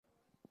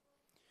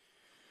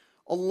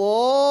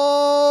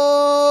الله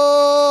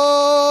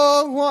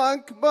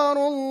أكبر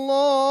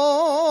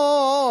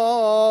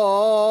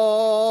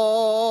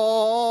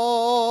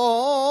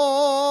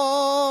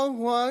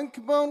الله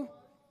أكبر.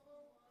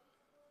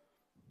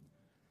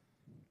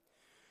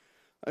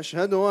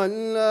 أشهد أن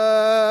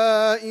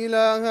لا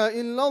إله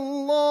إلا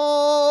الله.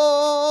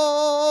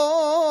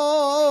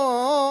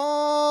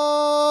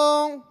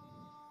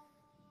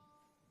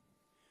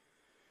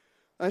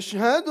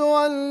 أشهد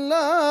أن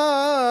لا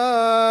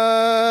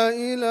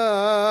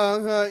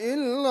إله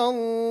إلا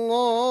الله.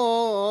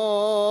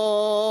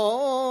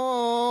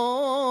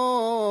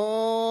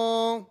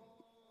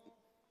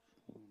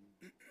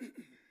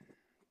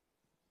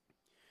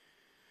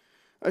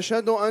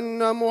 أشهد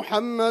أن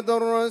محمدًا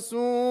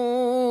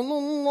رسول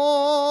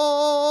الله.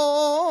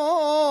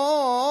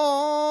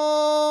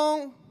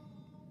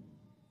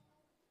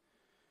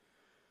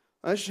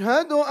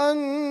 أشهد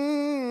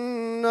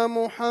أن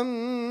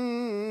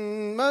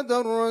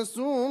محمدًا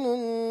رسول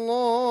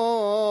الله.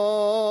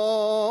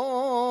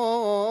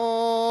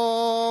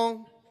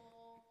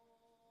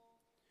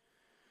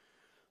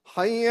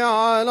 حي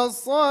على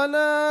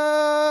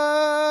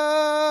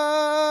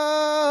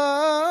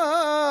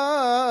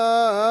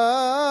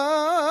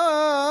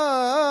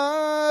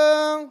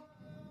الصلاة.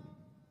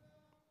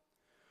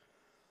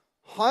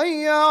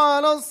 حي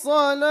على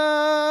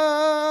الصلاة.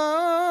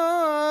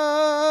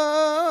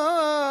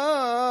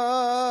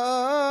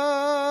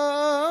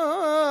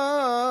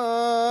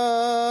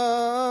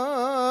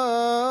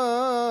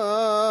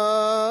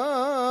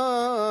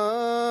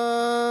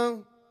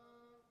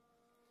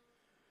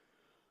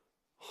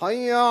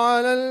 حي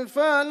على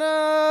الفلاح.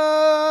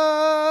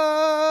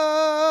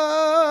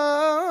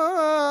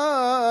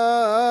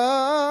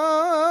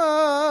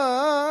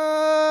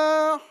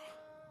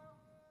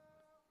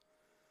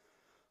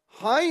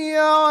 حي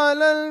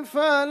على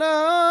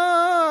الفلاح.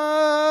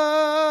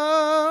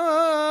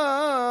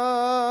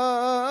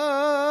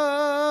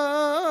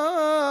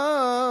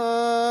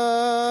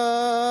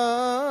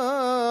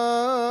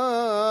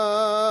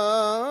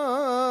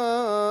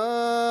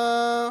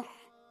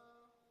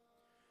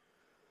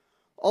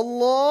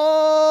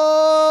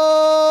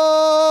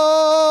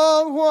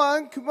 الله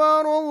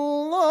أكبر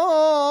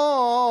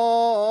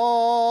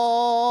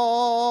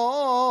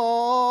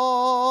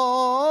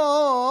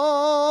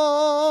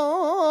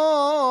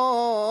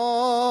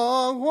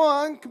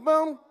الله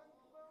أكبر.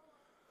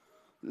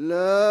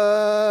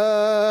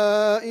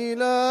 لا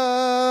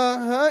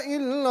إله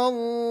إلا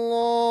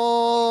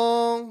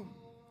الله.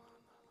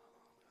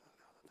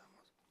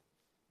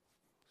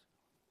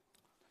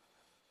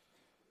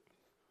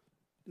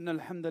 إن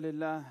الحمد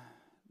لله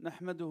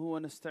نحمده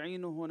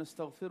ونستعينه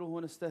ونستغفره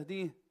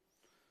ونستهديه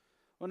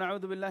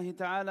ونعوذ بالله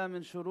تعالى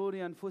من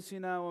شرور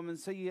أنفسنا ومن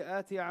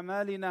سيئات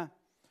أعمالنا.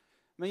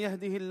 من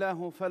يهده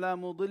الله فلا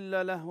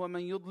مضل له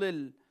ومن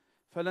يضلل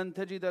فلن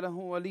تجد له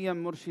وليا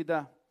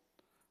مرشدا.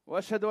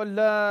 وأشهد أن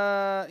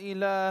لا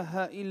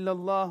إله إلا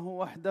الله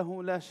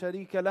وحده لا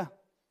شريك له،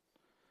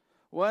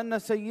 وأن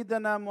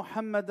سيدنا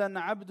محمدا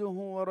عبده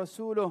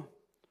ورسوله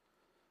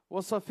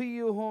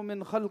وصفيه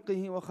من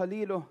خلقه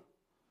وخليله.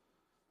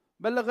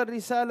 بلغ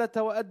الرسالة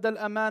وأدى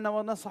الأمانة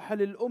ونصح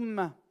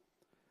للأمة،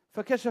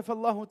 فكشف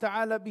الله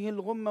تعالى به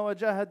الغمة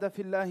وجاهد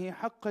في الله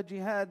حق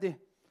جهاده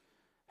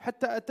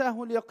حتى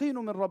أتاه اليقين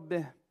من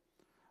ربه.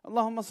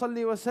 اللهم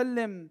صل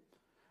وسلم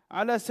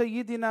على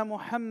سيدنا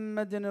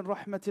محمد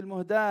الرحمة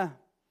المهداة،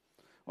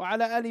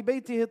 وعلى آل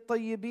بيته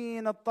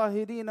الطيبين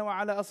الطاهرين،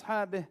 وعلى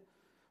أصحابه،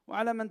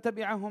 وعلى من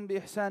تبعهم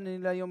بإحسان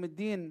إلى يوم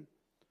الدين.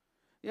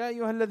 يا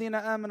أيها الذين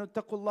آمنوا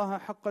اتقوا الله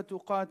حق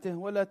تقاته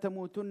ولا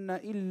تموتن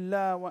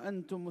إلا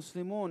وأنتم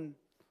مسلمون.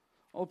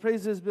 All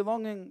praises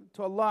belonging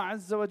to Allah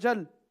Azza wa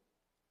Jal,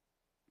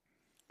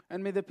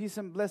 and may the peace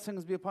and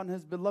blessings be upon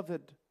His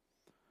beloved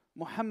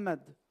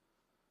Muhammad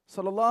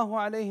sallallahu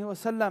alayhi wa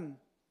sallam,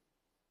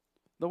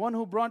 the one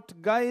who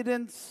brought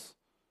guidance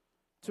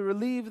to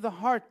relieve the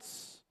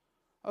hearts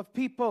of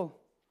people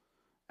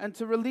and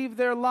to relieve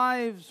their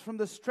lives from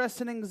the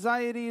stress and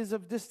anxieties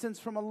of distance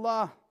from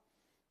Allah.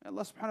 May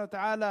Allah subhanahu wa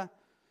ta'ala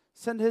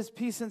send His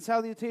peace and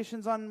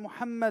salutations on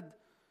Muhammad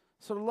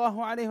sallallahu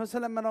alayhi wa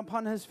sallam, and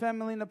upon his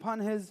family and upon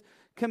his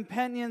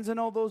companions and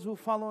all those who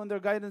follow in their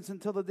guidance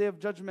until the day of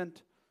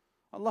judgment.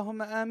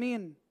 Allahumma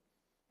ameen.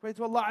 Pray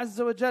to Allah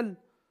Azza wa Jal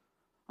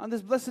on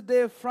this blessed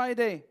day of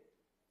Friday,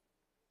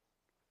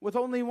 with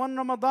only one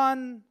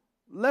Ramadan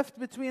left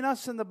between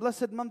us and the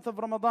blessed month of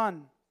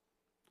Ramadan,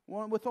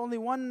 with only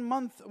 1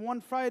 month,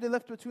 one Friday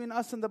left between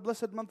us and the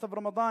blessed month of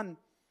Ramadan,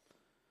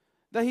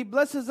 that He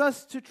blesses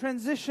us to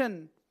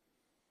transition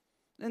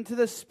into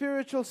the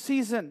spiritual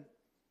season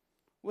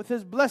with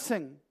His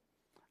blessing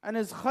and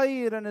His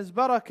khair and His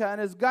barakah and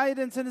His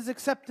guidance and His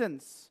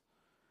acceptance.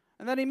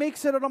 And that He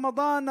makes it a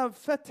Ramadan of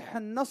fath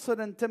and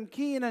nasr and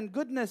tamkeen and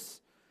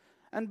goodness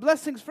and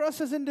blessings for us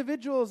as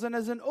individuals and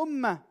as an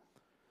ummah.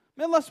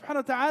 May Allah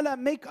subhanahu wa ta'ala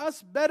make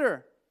us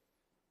better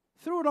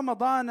through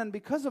Ramadan and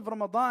because of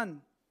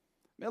Ramadan.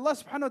 May Allah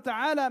subhanahu wa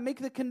ta'ala make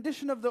the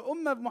condition of the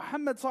ummah of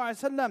Muhammad sallallahu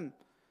alayhi wa sallam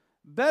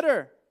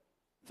better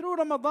through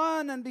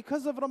Ramadan and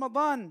because of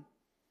Ramadan.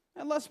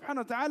 May Allah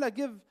subhanahu wa ta'ala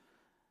give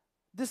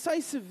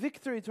decisive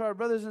victory to our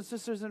brothers and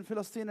sisters in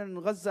Palestine and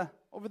in Gaza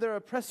over their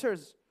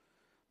oppressors.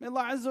 May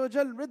Allah Azza wa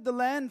Jal rid the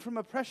land from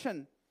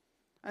oppression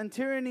and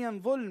tyranny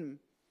and dhulm.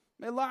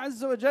 May Allah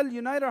Azza wa Jal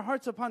unite our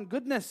hearts upon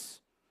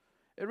goodness.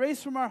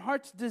 Erase from our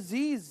hearts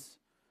disease.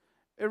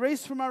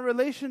 Erase from our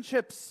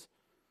relationships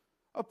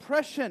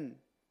oppression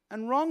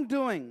and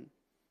wrongdoing.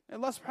 May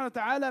Allah subhanahu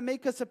wa ta'ala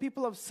make us a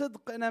people of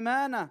sidq and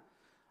amana,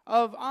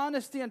 of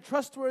honesty and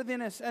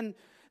trustworthiness and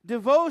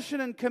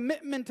devotion and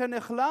commitment and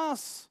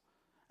ikhlas.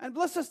 And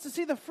bless us to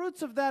see the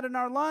fruits of that in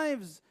our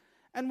lives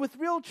and with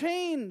real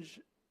change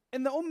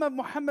in the ummah of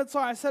Muhammad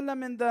sallallahu alaihi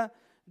wasallam, in the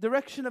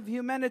direction of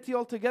humanity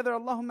altogether.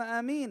 Allahumma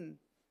ameen.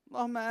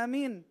 Allahumma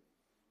ameen.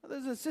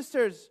 Brothers and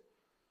sisters,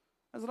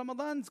 as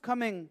Ramadan's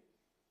coming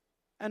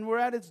and we're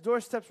at its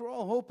doorsteps, we're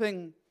all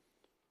hoping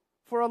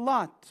for a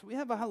lot. We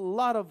have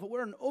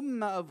we're an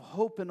ummah of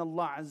hope in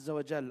Allah Azza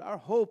wa Jal. Our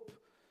hope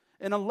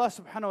in Allah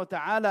subhanahu wa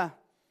ta'ala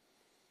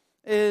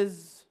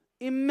is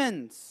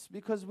immense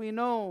because we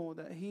know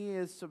that He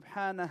is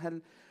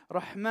Subhanahu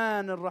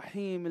al-Rahman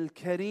al-Rahim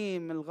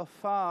al-Kareem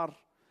al-Ghaffar.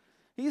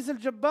 He is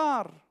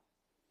al-Jabbar.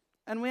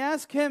 And we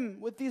ask Him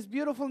with these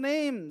beautiful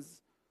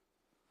names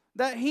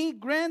that He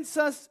grants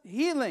us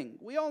healing.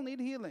 We all need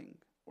healing.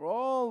 We're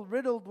all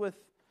riddled with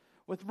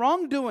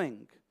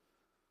wrongdoing.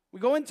 We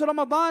go into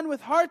Ramadan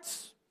with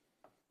hearts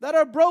that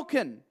are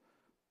broken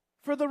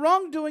for the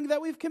wrongdoing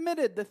that we've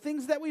committed, the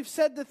things that we've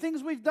said, the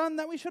things we've done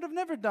that we should have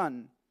never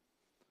done,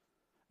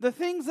 the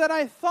things that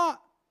I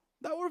thought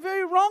that were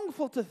very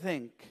wrongful to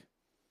think.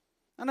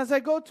 And as I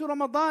go to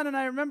Ramadan and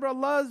I remember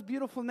Allah's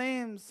beautiful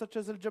names such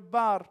as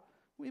Al-Jabbar,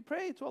 we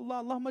pray to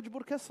Allah, Allahumma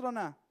ajbur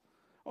kasrana.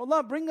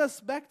 Allah, bring us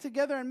back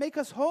together and make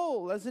us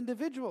whole as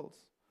individuals.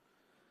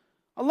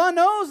 Allah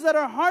knows that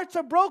our hearts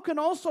are broken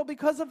also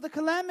because of the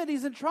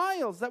calamities and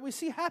trials that we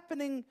see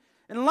happening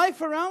in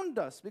life around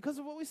us, because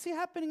of what we see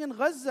happening in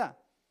Gaza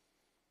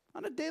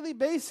on a daily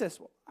basis.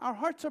 Our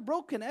hearts are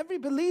broken. Every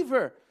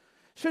believer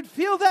should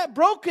feel that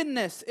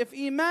brokenness if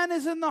Iman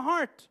is in the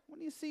heart.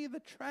 When you see the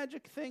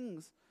tragic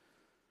things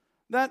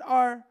that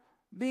are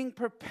being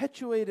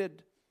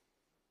perpetuated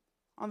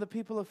on the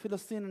people of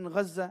Palestine and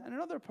Gaza and in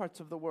other parts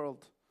of the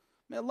world.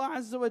 May Allah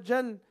Azza wa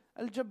Jal,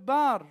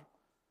 Al-Jabbar,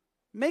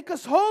 make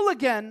us whole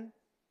again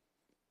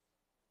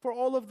for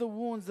all of the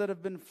wounds that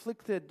have been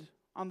inflicted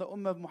on the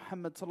ummah of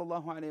Muhammad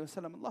sallallahu alayhi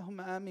wa sallam.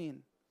 Allahumma ameen.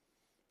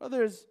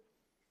 Brothers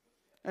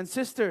and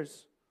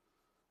sisters,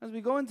 as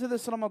we go into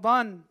this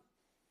Ramadan,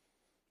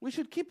 we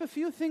should keep a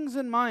few things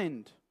in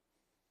mind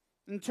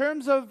in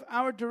terms of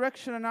our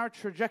direction and our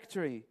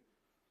trajectory,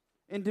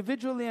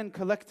 individually and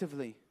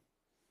collectively.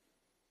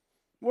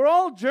 We're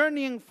all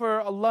journeying for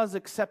Allah's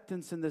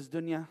acceptance in this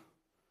dunya.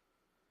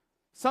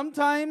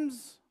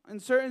 Sometimes, in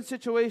certain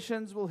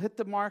situations, we'll hit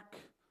the mark,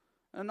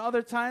 and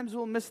other times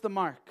we'll miss the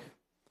mark.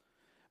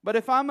 But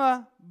if I'm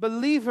a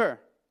believer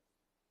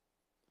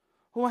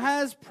who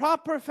has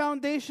proper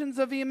foundations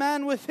of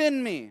Iman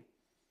within me,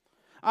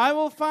 I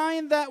will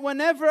find that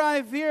whenever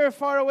I veer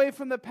far away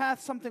from the path,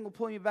 something will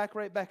pull me back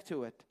right back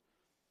to it.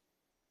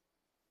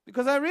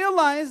 Because I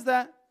realize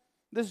that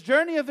this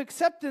journey of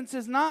acceptance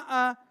is not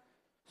a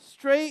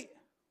straight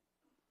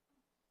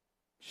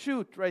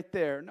shoot right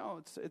there.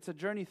 No, it's a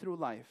journey through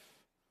life.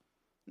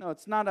 No,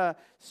 it's not a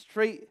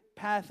straight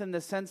path in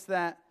the sense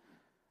that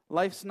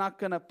life's not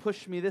going to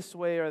push me this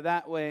way or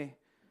that way,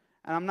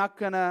 and I'm not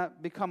going to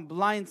become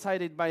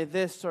blindsided by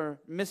this or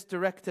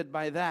misdirected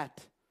by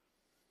that.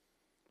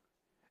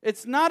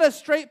 It's not a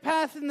straight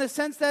path in the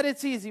sense that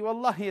it's easy.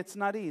 Wallahi, it's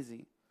not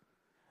easy.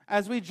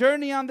 As we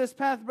journey on this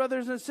path,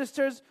 brothers and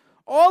sisters,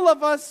 all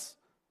of us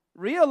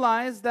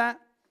realize that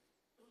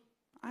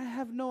I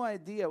have no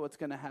idea what's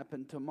going to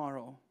happen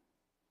tomorrow.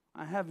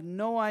 I have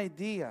no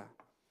idea.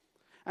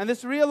 And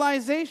this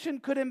realization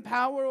could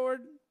empower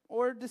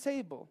or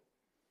disable.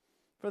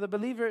 For the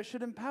believer, it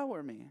should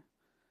empower me.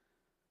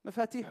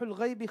 Mafatihul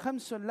ghaybi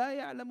khamsun la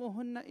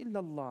ya'lamuhunna illa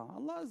Allah.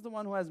 Allah is the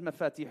one who has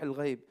mafatihul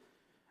ghayb.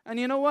 And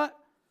you know what?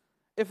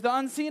 If the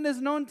unseen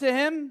is known to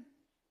Him,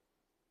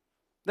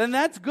 then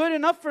that's good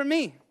enough for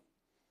me.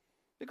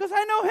 Because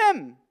I know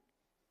Him.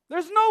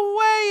 There's no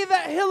way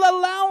that He'll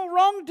allow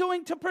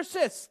wrongdoing to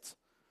persist.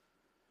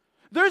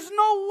 There's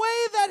no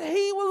way that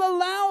He will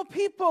allow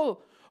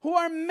people who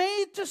are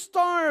made to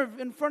starve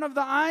in front of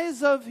the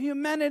eyes of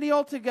humanity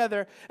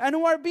altogether, and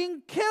who are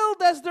being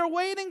killed as they're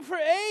waiting for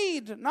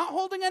aid, not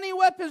holding any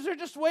weapons, they're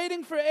just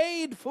waiting for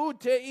aid, food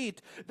to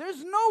eat.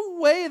 There's no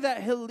way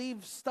that He'll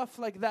leave stuff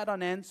like that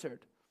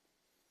unanswered.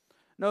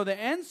 No, the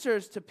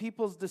answers to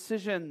people's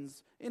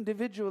decisions,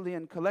 individually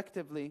and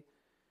collectively,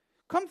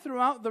 come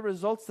throughout the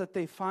results that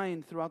they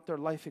find throughout their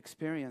life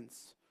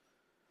experience.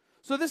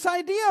 So this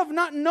idea of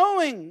not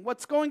knowing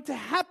what's going to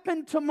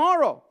happen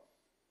tomorrow,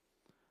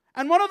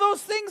 and one of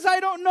those things I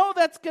don't know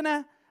that's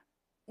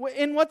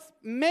in what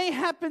may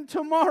happen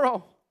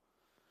tomorrow,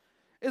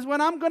 is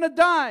when I'm going to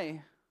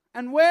die,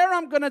 and where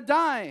I'm going to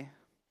die,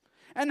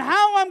 and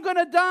how I'm going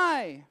to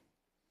die.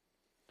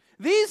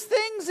 These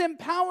things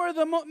empower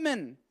the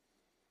mu'min.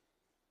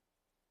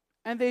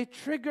 and they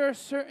trigger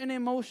certain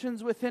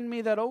emotions within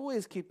me that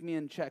always keep me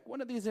in check.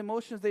 One of these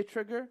emotions they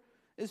trigger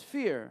is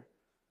fear.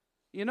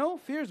 You know,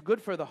 fear is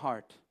good for the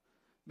heart.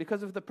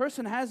 Because if the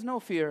person has no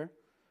fear,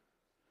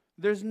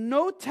 there's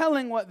no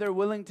telling what they're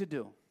willing to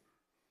do.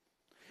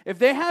 If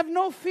they have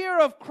no fear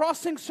of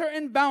crossing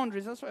certain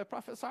boundaries, that's why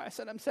Prophet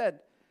ﷺ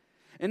said,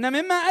 إِنَّ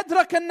مِمَّا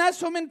أَدْرَكَ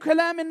النَّاسُ مِنْ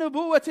كَلَامِ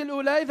النُّبُوَّةِ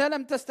الْأُولَىٰ إِذَا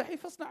لَمْ تَسْتَحِي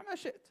فَاصْنَعْ مَا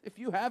شِئْتَ. If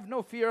you have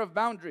no fear of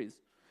boundaries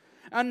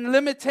and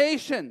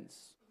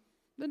limitations,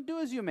 then do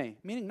as you may,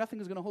 meaning nothing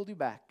is going to hold you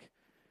back.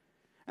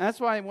 And that's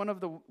why one of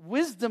the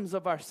wisdoms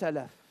of our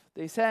Salaf,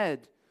 they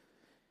said,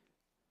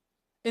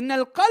 إِنَّ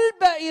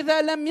الْقَلْبَ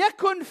إِذَا لَمْ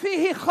يَكُنْ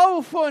فِيهِ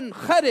خَوْفٌ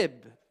خَرِبٌ.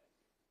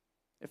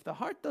 If the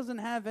heart doesn't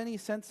have any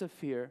sense of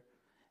fear,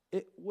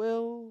 it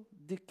will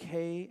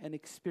decay and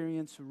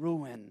experience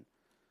ruin.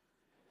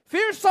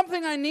 Fear is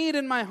something I need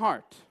in my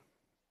heart.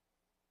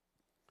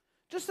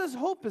 Just as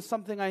hope is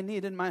something I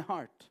need in my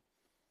heart.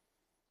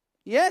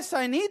 Yes,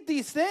 I need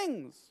these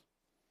things.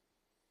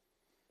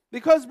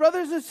 Because,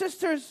 brothers and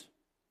sisters,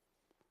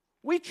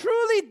 we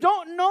truly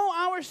don't know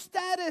our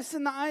status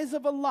in the eyes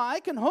of Allah.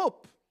 I can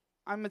hope.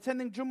 I'm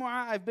attending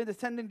Jumu'ah. I've been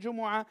attending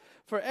Jumu'ah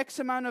for X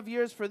amount of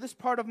years for this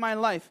part of my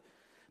life.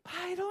 But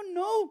I don't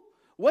know.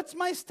 What's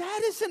my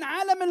status in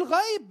Alam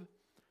al-Ghaib?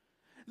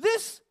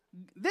 This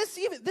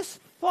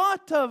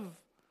thought of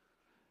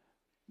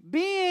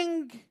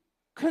being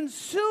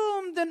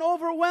consumed and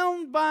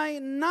overwhelmed by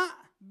not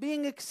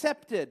being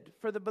accepted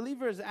for the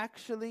believer is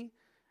actually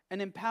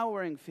an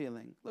empowering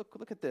feeling.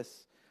 Look at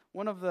this.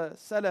 One of the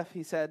Salaf,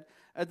 he said,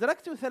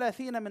 أدركت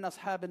 30 من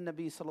أصحاب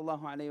النبي صلى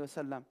الله عليه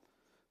وسلم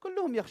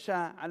كلهم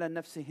يخشى على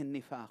نفسه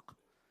النفاق.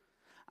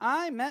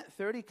 I met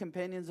 30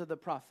 companions of the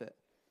Prophet.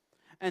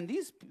 And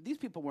these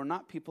people were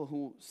not people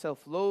who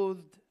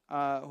self-loathed,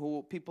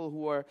 people who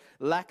were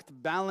lacked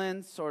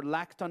balance or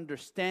lacked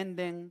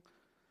understanding.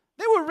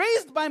 They were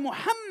raised by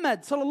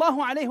Muhammad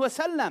sallallahu alaihi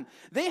wasallam.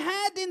 They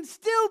had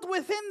instilled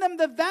within them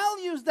the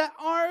values that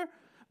are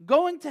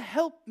going to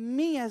help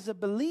me as a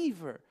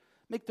believer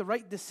make the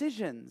right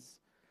decisions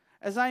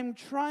as I'm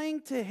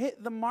trying to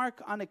hit the mark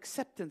on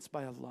acceptance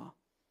by Allah.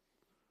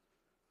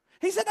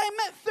 He said, I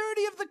met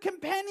 30 of the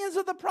companions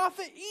of the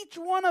Prophet, each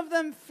one of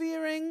them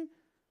fearing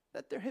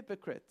that they're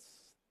hypocrites.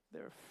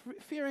 They're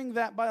fearing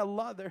that by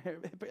Allah they're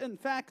hypocrites. In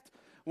fact,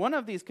 one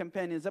of these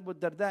companions, Abu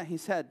Darda, he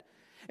said,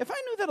 if I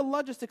knew that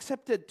Allah just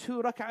accepted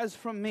 2 rak'ahs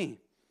from me,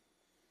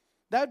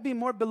 that would be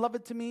more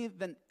beloved to me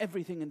than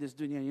everything in this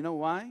dunya. You know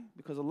why?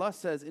 Because Allah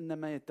says,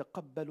 إِنَّمَا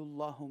يَتَقَبَّلُ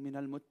اللَّهُ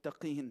مِنَ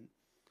الْمُتَّقِينَ.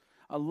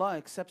 Allah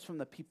accepts from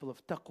the people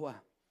of taqwa.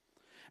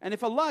 And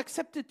if Allah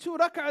accepted 2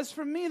 rak'ahs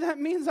from me, that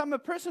means I'm a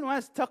person who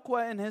has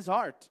taqwa in his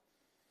heart.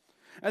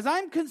 As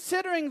I'm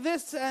considering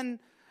this and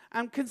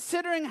I'm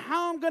considering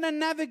how I'm going to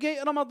navigate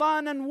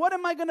Ramadan and what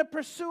am I going to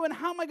pursue and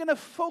how am I going to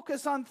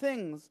focus on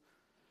things,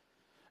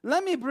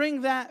 let me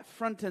bring that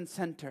front and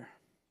center.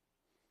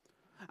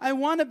 I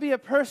want to be a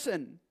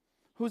person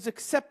who's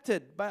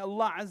accepted by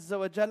Allah Azza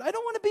wa Jal. I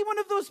don't want to be one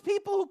of those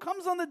people who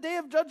comes on the Day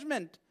of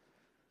Judgment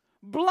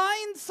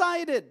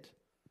blindsided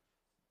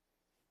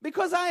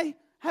because I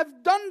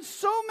have done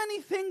so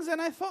many things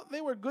and I thought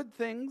they were good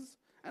things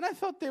and I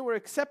thought they were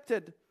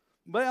accepted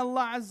by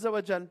Allah Azza wa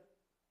Jal.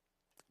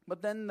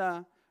 But then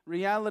the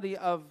reality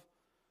of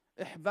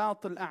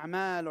ihbat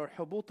al-a'mal or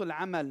hubut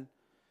al-amal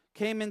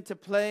came into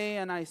play,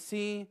 and I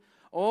see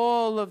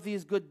all of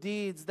these good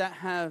deeds that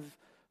have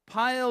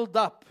piled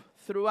up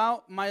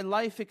throughout my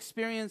life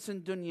experience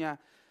in dunya,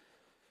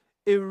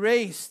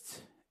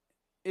 erased,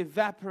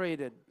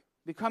 evaporated,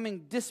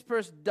 becoming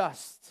dispersed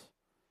dust,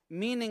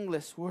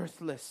 meaningless,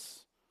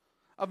 worthless,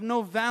 of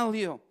no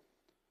value.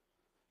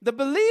 The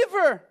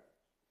believer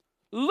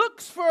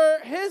looks for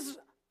his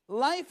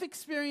life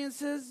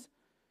experiences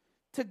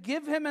to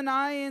give him an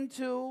eye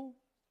into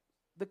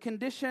the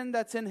condition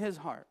that's in his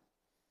heart.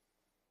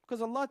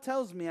 Because Allah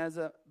tells me as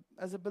a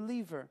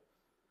believer,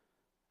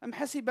 أَمْ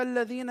حَسِبَ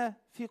الَّذِينَ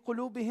فِي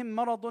قُلُوبِهِمْ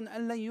مَرَضٌ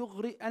أَن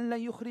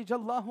لَّن يُخْرِجَ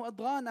اللَّهُ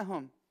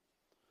أَضْغَانَهُم.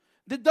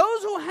 Did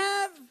those who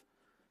have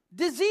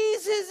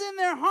diseases in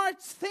their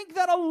hearts think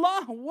that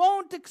Allah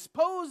won't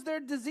expose their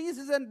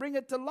diseases and bring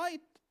it to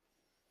light?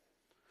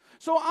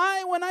 So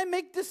when I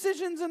make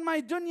decisions in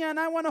my dunya and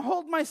I want to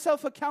hold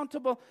myself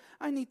accountable,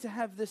 I need to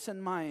have this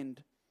in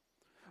mind.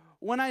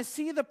 When I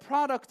see the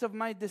product of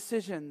my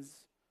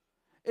decisions,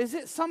 is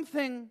it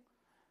something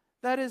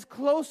that is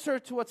closer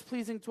to what's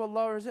pleasing to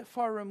Allah, or is it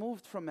far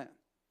removed from it?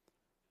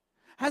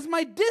 Has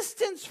my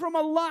distance from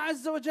Allah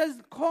Azza wa Jal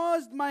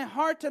caused my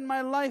heart and my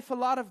life a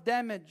lot of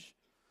damage?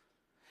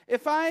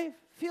 If I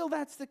feel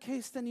that's the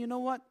case, then you know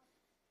what?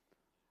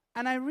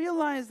 And I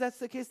realize that's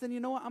the case, then you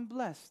know what? I'm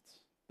blessed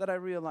that I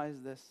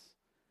realize this.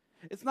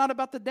 It's not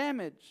about the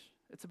damage.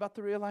 It's about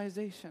the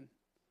realization.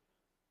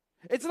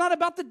 It's not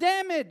about the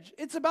damage.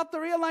 It's about the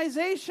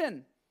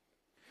realization.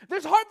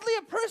 There's hardly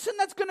a person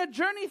that's going to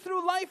journey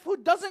through life who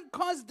doesn't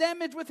cause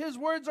damage with his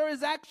words or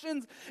his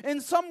actions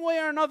in some way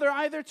or another,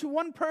 either to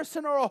one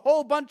person or a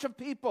whole bunch of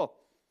people.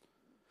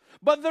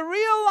 But the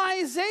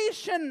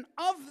realization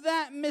of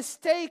that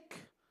mistake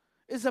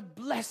is a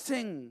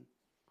blessing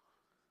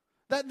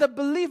that the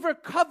believer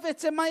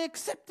covets. Am I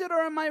accepted or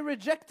am I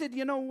rejected?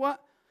 You know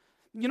what?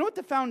 You know what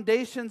the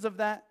foundations of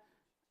that?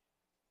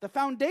 The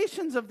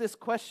foundations of this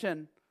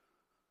question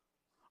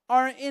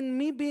are in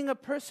me being a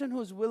person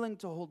who's willing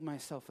to hold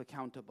myself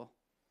accountable.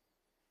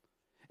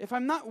 If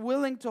I'm not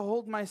willing to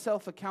hold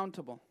myself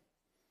accountable,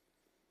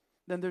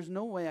 then there's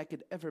no way I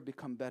could ever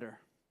become better.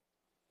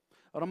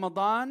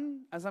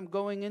 Ramadan, as I'm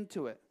going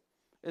into it,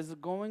 is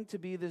going to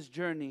be this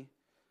journey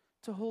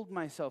to hold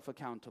myself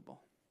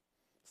accountable.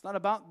 It's not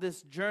about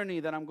this journey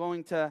that I'm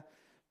going to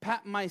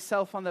pat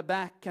myself on the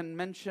back and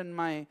mention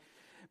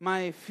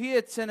my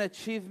feats and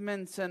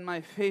achievements and my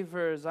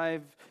favors.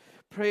 I've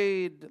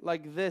prayed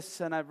like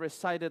this and I've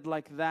recited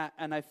like that,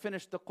 and I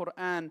finished the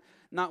Quran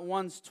not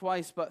once,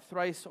 twice, but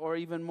thrice or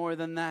even more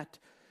than that.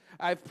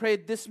 I've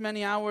prayed this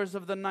many hours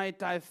of the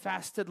night, I've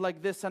fasted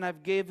like this, and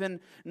I've given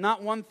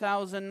not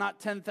 1,000, not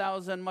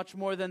 10,000, much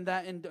more than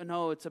that. And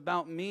no, it's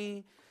about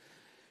me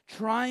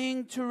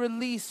trying to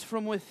release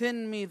from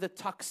within me the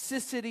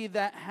toxicity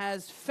that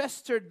has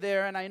festered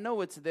there, and I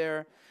know it's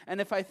there. And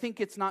if I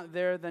think it's not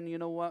there, then you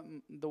know what?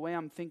 The way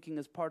I'm thinking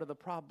is part of the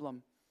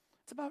problem.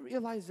 It's about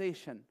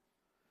realization.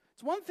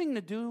 It's one thing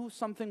to do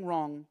something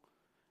wrong,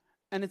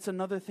 and it's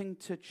another thing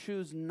to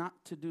choose not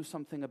to do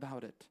something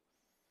about it.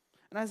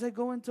 And as I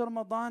go into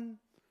Ramadan,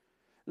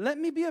 let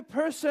me be a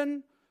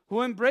person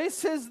who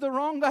embraces the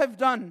wrong I've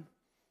done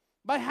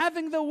by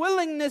having the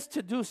willingness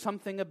to do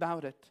something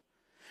about it.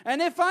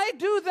 And if I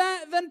do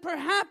that, then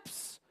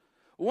perhaps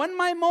when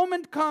my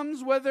moment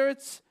comes, whether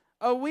it's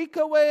a week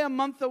away, a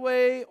month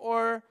away,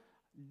 or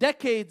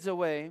decades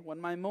away, when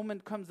my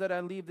moment comes that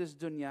I leave this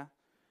dunya,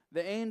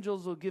 the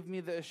angels will give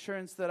me the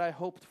assurance that I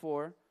hoped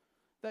for,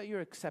 that you're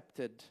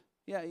accepted.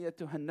 Ya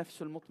ayyatuha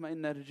an-nafsul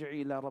mutma'inna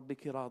irji'i ila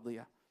rabbiki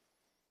radiyah.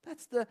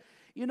 That's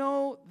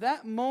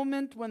that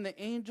moment when the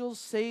angels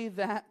say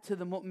that to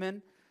the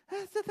mu'min,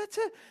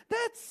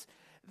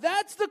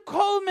 that's the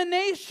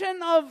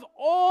culmination of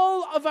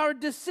all of our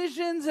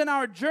decisions and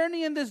our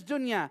journey in this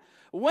dunya.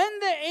 When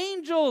the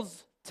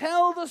angels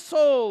tell the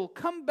soul,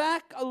 come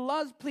back,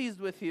 Allah's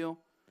pleased with you,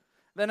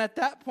 then at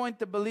that point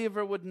the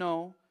believer would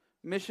know,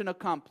 mission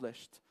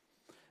accomplished.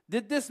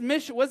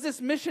 Was this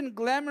mission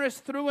glamorous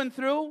through and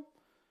through?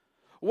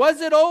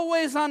 Was it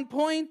always on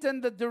point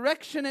and the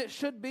direction it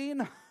should be?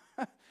 No.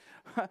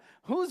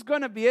 Who's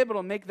going to be able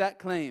to make that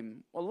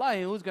claim?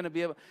 Wallahi, who's going to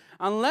be able?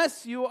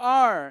 Unless you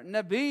are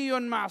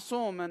Nabiyyun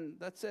Ma'soom, and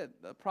that's it.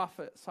 The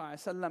Prophet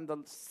ﷺ, the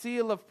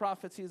seal of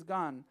prophets, he's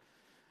gone.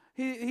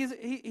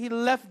 He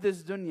left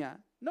this dunya.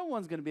 No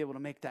one's going to be able to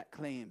make that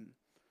claim.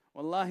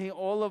 Wallahi,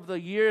 all of the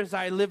years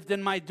I lived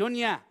in my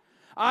dunya,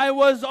 I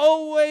was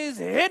always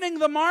hitting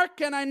the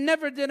mark and I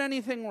never did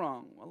anything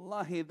wrong.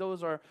 Wallahi,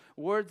 those are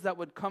words that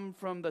would come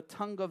from the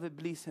tongue of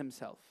Iblis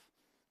himself.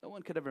 No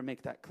one could ever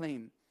make that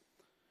claim.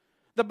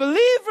 The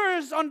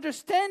believer's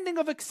understanding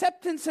of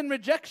acceptance and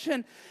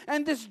rejection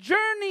and this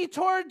journey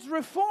towards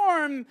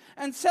reform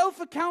and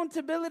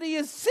self-accountability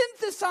is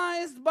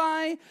synthesized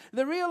by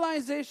the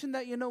realization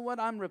that, you know what,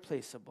 I'm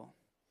replaceable.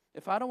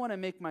 If I don't want to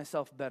make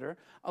myself better,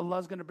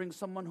 Allah's going to bring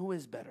someone who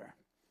is better.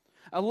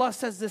 Allah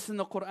says this in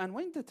the Quran,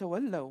 وَإِن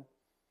تَتَوَلَّوْا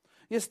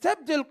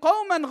يَسْتَبْدِلْ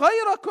قَوْمًا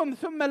غَيْرَكُمْ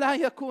ثُمَّ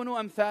لَا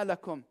يَكُونُوا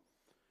أَمْثَالَكُمْ.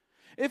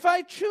 If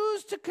I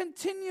choose to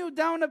continue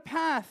down a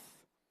path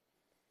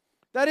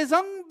that is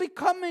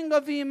unbecoming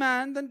of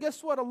Iman, then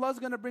guess what? Allah's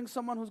going to bring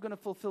someone who's going to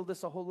fulfill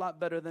this a whole lot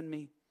better than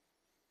me.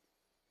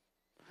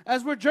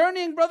 As we're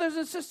journeying, brothers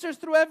and sisters,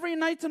 through every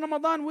night in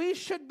Ramadan, we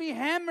should be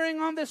hammering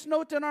on this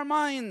note in our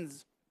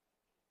minds.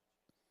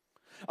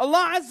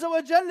 Allah Azza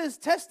wa Jal is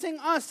testing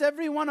us,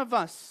 every one of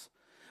us,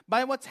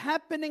 by what's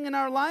happening in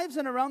our lives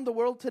and around the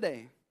world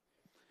today.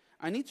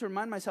 I need to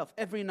remind myself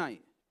every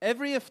night,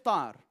 every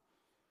iftar,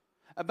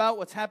 about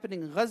what's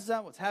happening in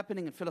Gaza, what's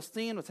happening in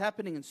Palestine, what's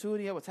happening in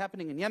Syria, what's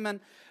happening in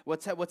Yemen,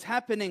 what's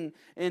happening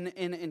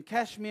in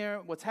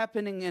Kashmir, what's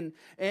happening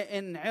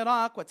in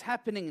Iraq, what's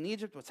happening in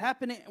Egypt, what's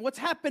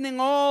happening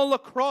all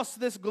across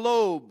this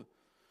globe.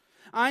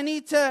 I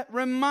need to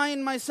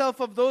remind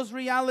myself of those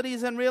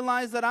realities and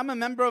realize that I'm a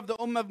member of the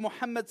Ummah of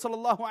Muhammad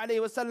sallallahu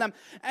alaihi wasallam.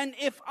 And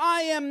if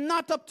I am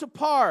not up to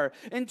par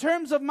in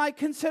terms of my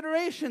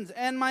considerations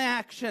and my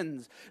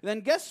actions, then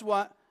guess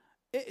what?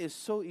 It is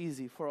so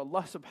easy for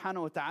Allah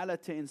subhanahu wa ta'ala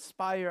to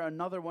inspire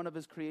another one of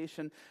His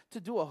creation to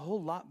do a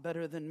whole lot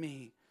better than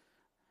me.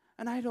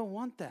 And I don't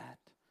want that.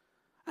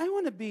 I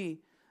want to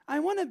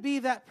be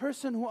that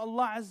person who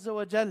Allah Azza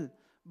wa Jal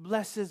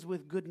blesses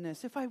with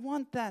goodness. If I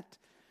want that,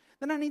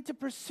 then I need to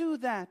pursue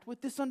that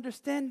with this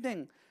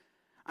understanding.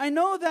 I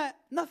know that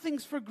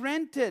nothing's for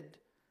granted.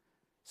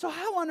 So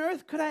how on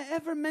earth could I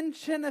ever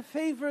mention a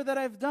favor that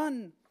I've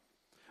done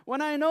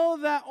when I know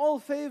that all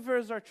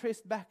favors are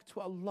traced back to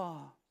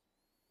Allah?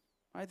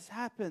 Right? This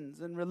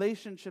happens in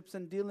relationships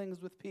and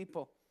dealings with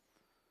people.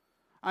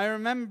 I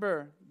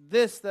remember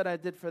this that I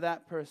did for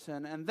that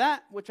person and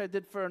that which I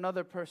did for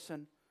another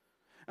person.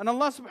 And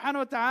Allah subhanahu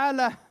wa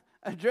ta'ala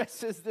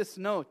addresses this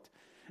note.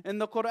 In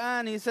the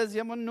Quran, He says,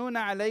 يَمُنُّونَ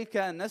عَلَيْكَ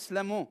أَنْ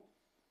أَسْلَمُوا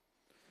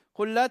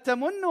قل لا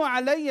تمنوا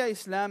علي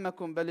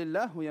إسلامكم بل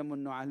الله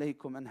يمن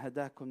عليكم أن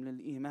هداكم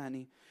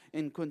للإيمان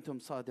إن كنتم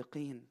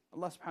صادقين.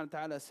 Allah subhanahu wa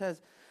ta'ala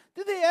says,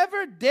 do they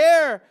ever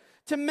dare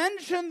to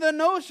mention the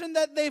notion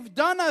that they've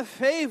done a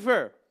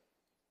favor?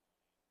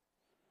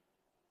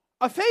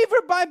 A favor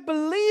by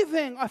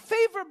believing, a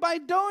favor by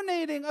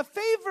donating, a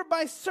favor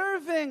by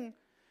serving,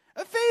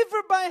 a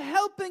favor by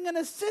helping and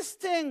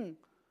assisting.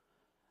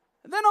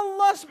 Then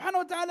Allah subhanahu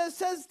wa ta'ala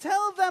says,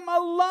 tell them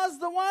Allah's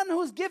the one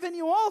who's given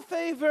you all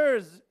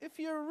favors. If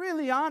you're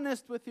really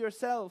honest with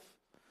yourself,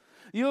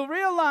 you'll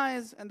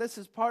realize, and this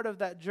is part of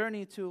that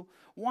journey to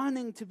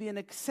wanting to be an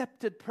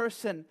accepted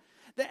person,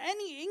 that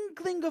any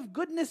inkling of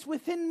goodness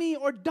within me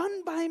or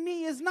done by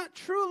me is not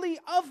truly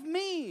of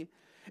me.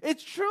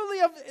 It's truly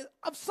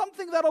of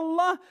something that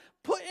Allah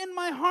put in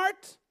my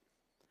heart,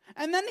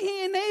 and then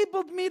He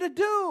enabled me to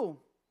do.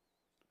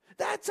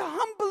 That's a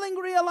humbling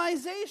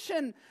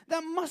realization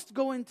that must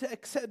go into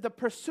the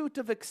pursuit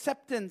of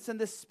acceptance and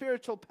this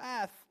spiritual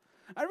path.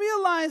 I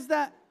realize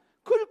that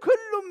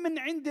كل من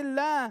عند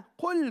الله.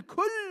 قل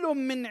كل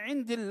من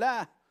عند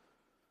الله.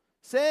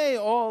 Say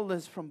all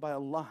is from by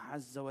Allah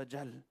Azza wa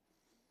Jal.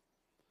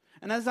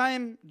 And as I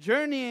am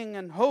journeying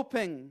and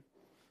hoping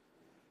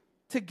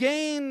to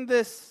gain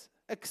this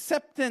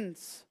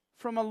acceptance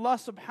from Allah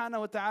subhanahu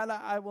wa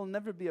ta'ala, I will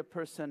never be a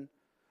person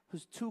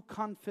who's too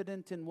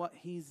confident in what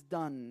He's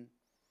done.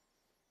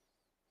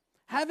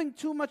 Having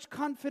too much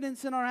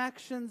confidence in our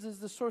actions is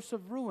the source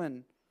of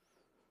ruin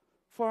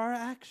for our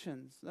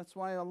actions. That's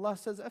why Allah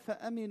says,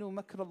 أَفَأَمِنُوا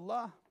مَكْرَ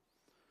اللَّهِ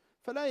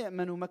فَلَا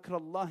يَأْمَنُوا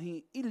مَكْرَ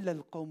اللَّهِ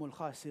إِلَّا الْقَوْمُ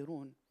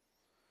الْخَاسِرُونَ.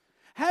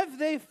 Have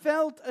they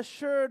felt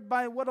assured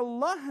by what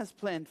Allah has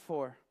planned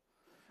for?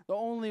 The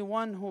only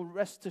one who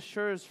rests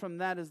assured from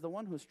that is the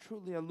one who's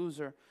truly a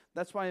loser.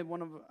 That's why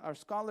one of our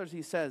scholars,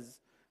 he says,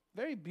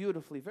 very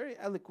beautifully, very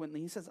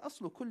eloquently, he says,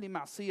 أَصْلُ كُلِّ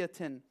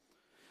مَعْصِيَةٍ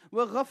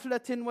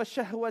وَغَفْلَةٍ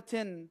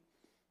وَشَهْوَةٍ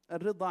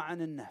الرِّضَى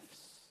عَنِ النَّفْسِ.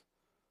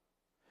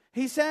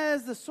 He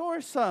says the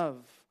source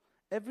of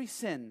every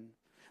sin,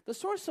 the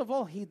source of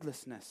all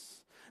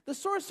heedlessness, the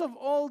source of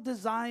all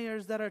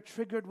desires that are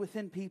triggered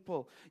within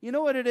people. You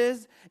know what it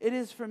is? It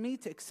is for me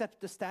to accept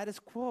the status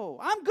quo.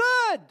 I'm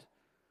good.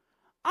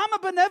 I'm a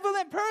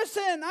benevolent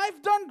person.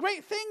 I've done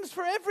great things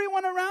for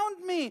everyone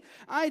around me.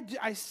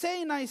 I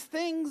say nice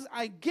things.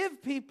 I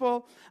give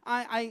people.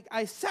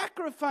 I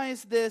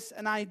sacrifice this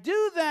and I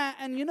do that.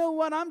 And you know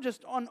what? I'm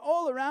just an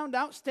all-around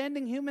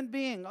outstanding human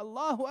being.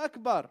 Allahu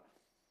Akbar.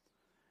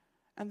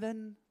 And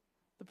then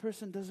the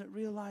person doesn't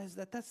realize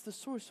that that's the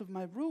source of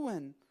my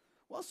ruin.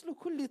 وَأَصْلُ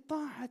كُلِّ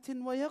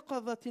طَاعَةٍ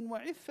وَيَقَظَةٍ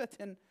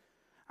وَعِفَّةٍ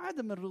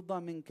عَدَمَ الرِّضَى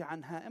مِنْكَ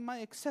عَنْهَا. Am I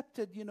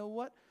accepted? You know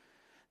what?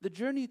 The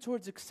journey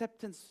towards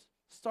acceptance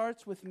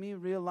starts with me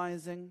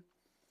realizing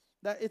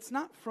that it's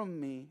not from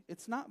me,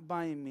 it's not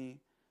by me.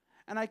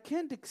 And I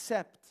can't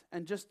accept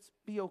and just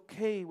be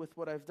okay with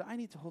what I've done. I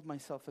need to hold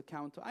myself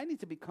accountable. I need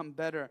to become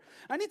better.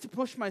 I need to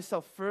push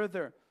myself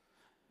further.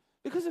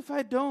 Because if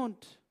I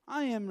don't,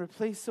 I am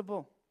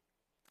replaceable.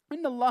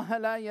 إِنَّ اللَّهَ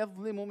لَا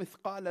يَظْلِمُ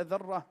مِثْقَالَ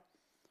ذَرَّةٍ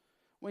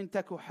وَإِن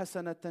تَكُ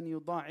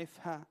حَسَنَةً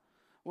يُضَاعِفْهَا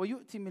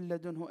وَيُؤْتِ مِن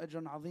لَدُنْهُ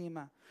أَجْرًا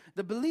عَظِيمًا.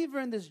 The believer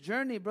in this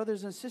journey,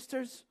 brothers and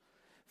sisters,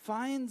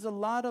 finds a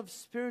lot of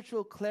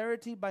spiritual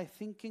clarity by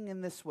thinking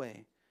in this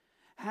way.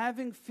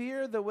 Having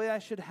fear the way I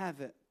should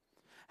have it.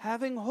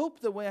 Having hope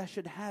the way I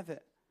should have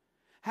it.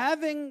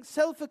 Having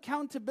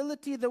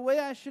self-accountability the way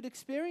I should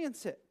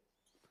experience it.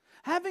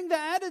 Having the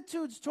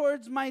attitudes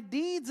towards my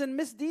deeds and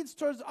misdeeds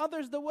towards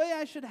others the way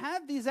I should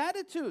have these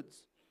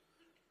attitudes.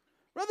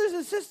 Brothers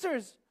and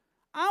sisters,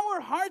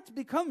 our hearts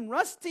become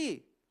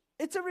rusty.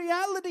 It's a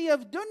reality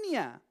of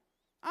dunya.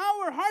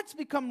 Our hearts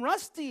become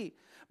rusty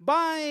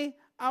by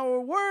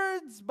our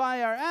words,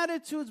 by our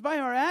attitudes, by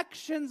our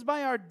actions,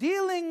 by our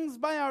dealings,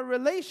 by our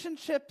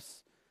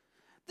relationships.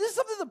 This is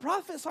something the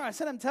Prophet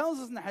ﷺ tells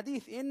us in the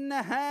hadith.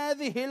 إِنَّ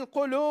هَذِهِ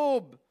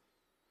الْقُلُوبِ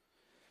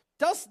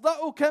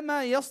تَصْدَأُ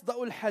كَمَا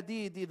يَصْدَأُ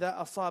الْحَدِيدِ إِذَا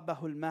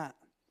أَصَابَهُ الْمَاءِ.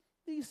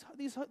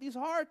 These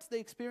hearts, they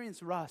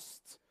experience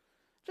rust.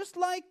 Just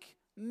like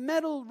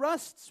metal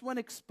rusts when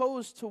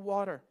exposed to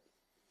water.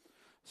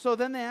 So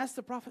then they asked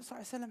the Prophet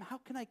ﷺ, how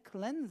can I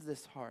cleanse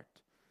this heart?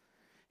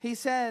 He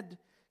said,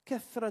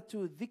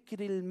 كثرة ذكر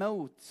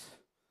الموت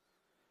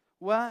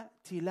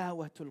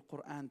وتلاوة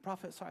القرآن.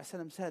 Prophet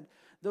ﷺ said,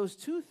 those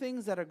two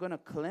things that are going to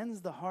cleanse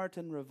the heart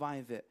and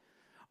revive it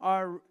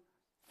are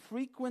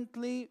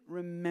frequently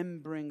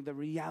remembering the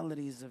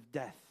realities of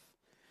death.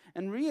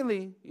 And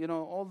really, you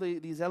know, all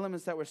these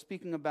elements that we're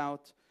speaking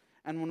about,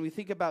 and when we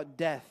think about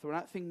death, we're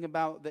not thinking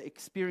about the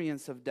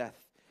experience of death.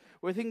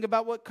 We're thinking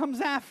about what comes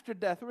after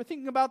death. We're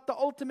thinking about the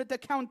ultimate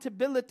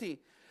accountability.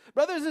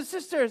 Brothers and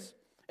sisters,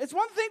 it's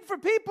one thing for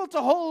people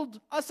to hold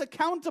us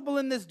accountable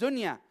in this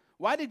dunya.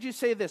 Why did you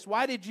say this?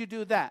 Why did you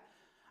do that?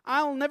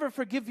 I'll never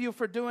forgive you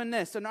for doing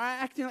this. And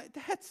acting like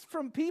that's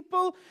from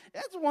people,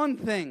 that's one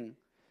thing.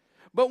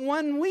 But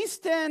when we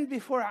stand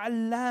before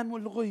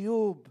Allamul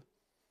Ghuyub,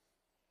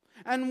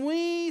 and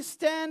we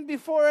stand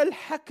before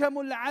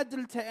Al-Hakamul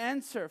Adl to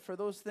answer for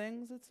those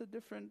things, it's a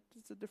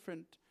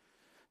different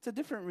It's a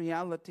different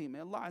reality. May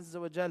Allah Azza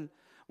wa Jal,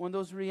 when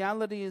those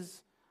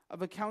realities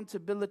of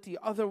accountability,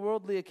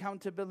 otherworldly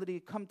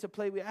accountability come to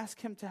play, we ask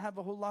Him to have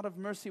a whole lot of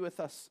mercy with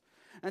us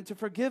and to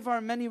forgive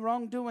our many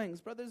wrongdoings.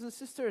 Brothers and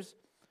sisters,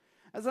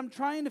 as I'm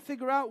trying to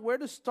figure out where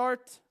to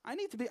start, I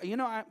need to be,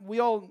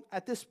 we all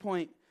at this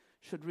point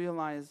should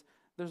realize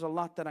there's a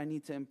lot that I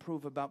need to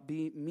improve about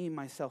me,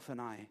 myself, and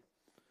I.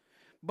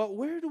 But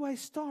where do I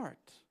start?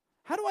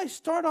 How do I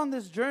start on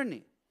this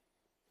journey?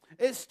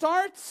 It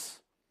starts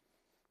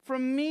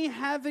from me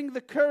having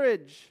the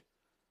courage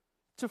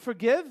to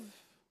forgive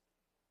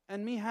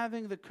and me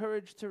having the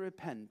courage to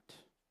repent.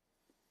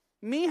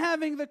 Me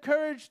having the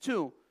courage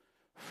to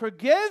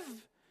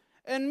forgive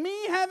and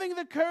me having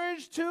the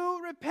courage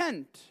to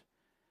repent.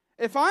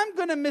 If I'm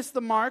going to miss the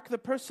mark, the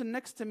person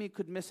next to me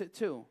could miss it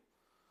too.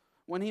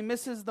 When he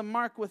misses the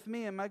mark with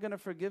me, am I going to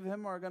forgive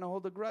him or going to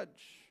hold a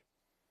grudge?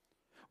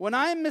 When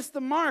I miss the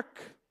mark,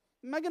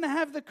 am I going to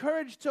have the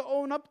courage to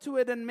own up to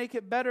it and make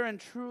it better and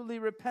truly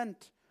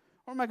repent?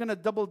 Or am I going to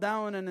double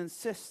down and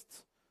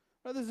insist?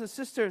 Brothers and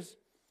sisters,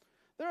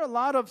 there are a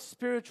lot of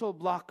spiritual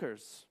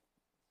blockers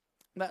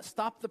that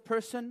stop the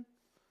person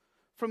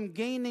from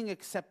gaining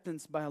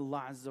acceptance by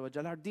Allah Azza wa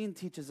Jal. Our deen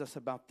teaches us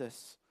about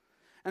this.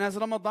 And as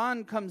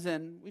Ramadan comes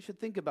in, we should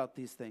think about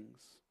these things.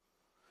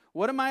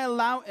 What am I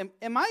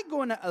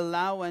going to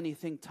allow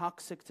anything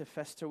toxic to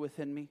fester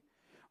within me?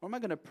 Or am I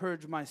going to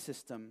purge my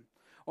system?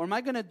 Or am I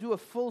going to do a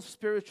full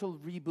spiritual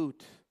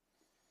reboot?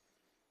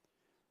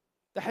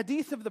 The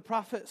hadith of the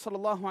Prophet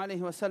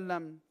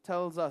ﷺ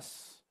tells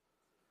us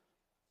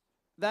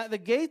that the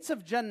gates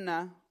of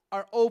Jannah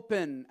are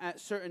open at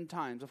certain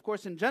times. Of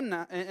course, in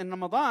Jannah, in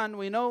Ramadan,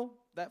 we know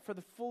that for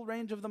the full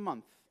range of the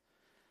month.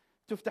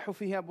 تفتح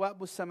فيها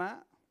أبواب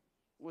السماء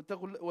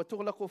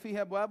وتغلق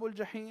فيها أبواب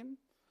الجحيم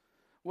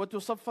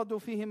وتصفد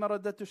فيه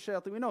مردة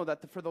الشياطين. We know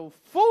that for the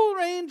full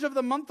range of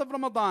the month of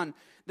Ramadan,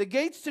 the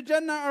gates to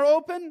Jannah are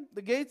open,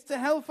 the gates to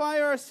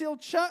hellfire are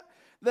sealed shut.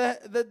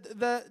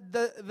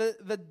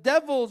 The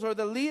devils or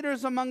the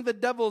leaders among the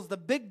devils, the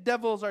big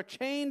devils, are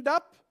chained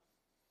up.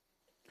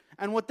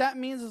 And what that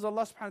means is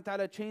Allah subhanahu wa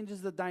ta'ala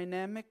changes the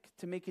dynamic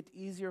to make it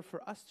easier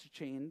for us to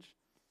change.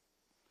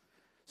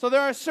 So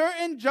there are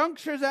certain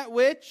junctures at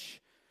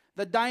which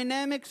the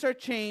dynamics are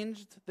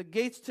changed, the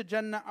gates to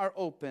Jannah are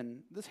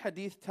open. This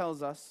hadith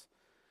tells us,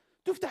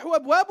 تفتح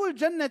أبواب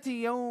الجنة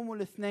يوم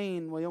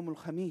الاثنين ويوم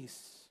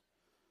الخميس.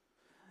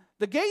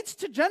 The gates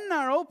to Jannah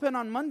are open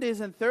on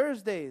Mondays and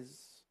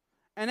Thursdays.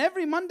 And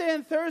every Monday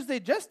and Thursday,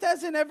 just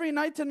as in every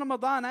night in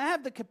Ramadan, I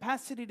have the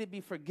capacity to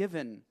be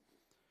forgiven.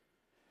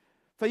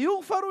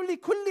 فيغفر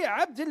لكل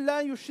عبد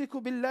لا يشرك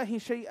بالله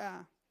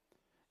شيئا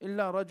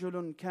إلا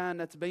رجل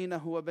كانت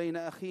بينه وبين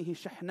أخيه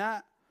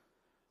شحناء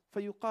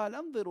فيقال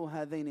انظروا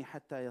هذين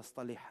حتى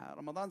يصطلحا.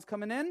 Ramadan's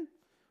coming in.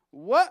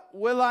 What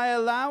will I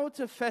allow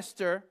to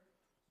fester?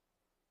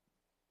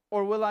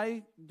 Or will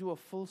I do a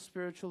full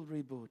spiritual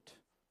reboot?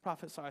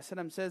 Prophet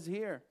ﷺ says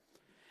here,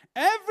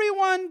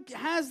 everyone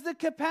has the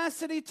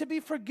capacity to be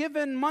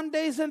forgiven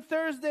Mondays and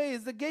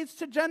Thursdays. The gates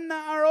to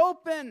Jannah are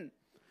open.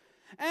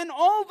 And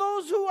all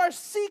those who are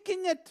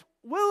seeking it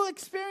will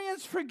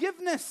experience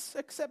forgiveness,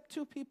 except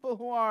two people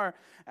who are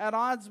at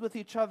odds with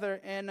each other,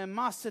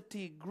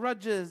 animosity,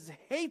 grudges,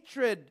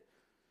 hatred,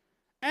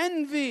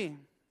 envy,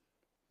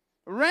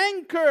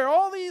 rancor,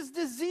 all these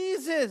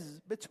diseases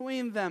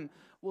between them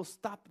will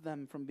stop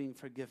them from being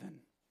forgiven.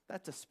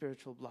 That's a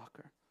spiritual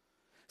blocker.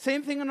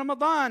 Same thing in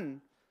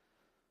Ramadan.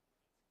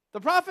 The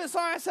Prophet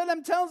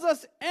ﷺ tells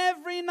us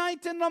every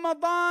night in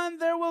Ramadan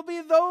there will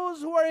be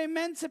those who are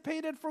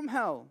emancipated from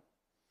hell.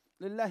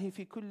 لله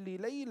في كل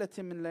ليلة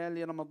من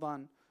ليالي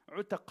رمضان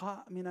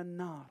عتقاء من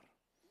النار.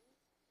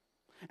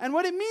 And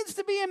what it means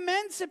to be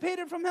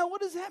emancipated from hell,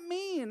 what does that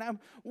mean?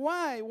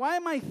 Why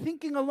am I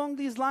thinking along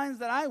these lines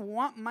that I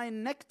want my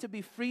neck to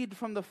be freed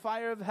from the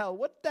fire of hell?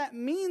 What that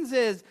means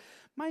is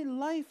my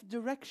life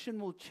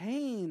direction will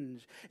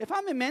change. If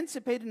I'm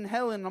emancipated in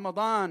hell in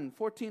Ramadan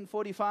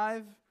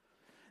 1445,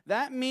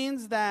 that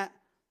means that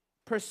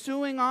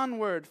pursuing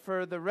onward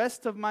for the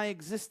rest of my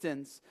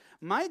existence,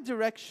 my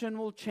direction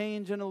will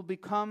change and it will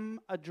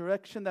become a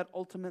direction that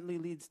ultimately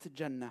leads to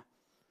Jannah.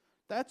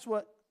 That's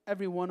what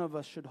every one of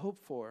us should hope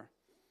for.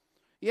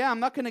 Yeah, I'm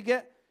not going to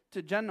get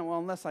to Jannah, well,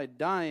 unless I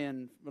die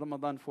in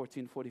Ramadan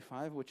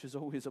 1445, which is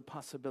always a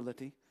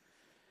possibility.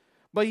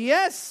 But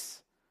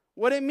yes,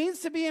 what it means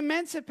to be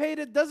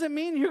emancipated doesn't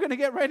mean you're going to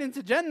get right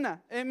into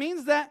Jannah. It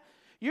means that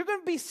you're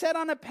going to be set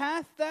on a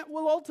path that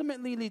will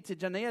ultimately lead to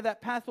Jannah. Yeah,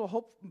 that path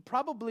will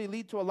probably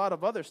lead to a lot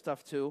of other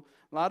stuff too.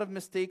 A lot of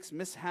mistakes,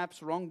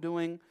 mishaps,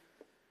 wrongdoing.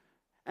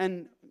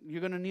 And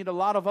you're going to need a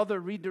lot of other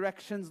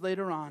redirections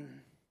later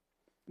on.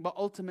 But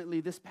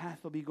ultimately, this path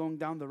will be going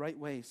down the right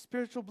way.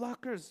 Spiritual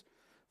blockers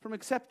from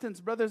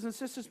acceptance, brothers and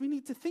sisters, we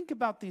need to think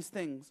about these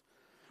things.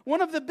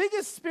 One of the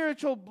biggest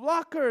spiritual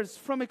blockers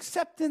from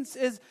acceptance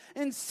is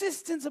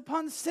insistence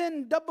upon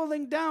sin,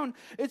 doubling down.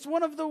 It's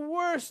one of the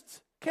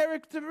worst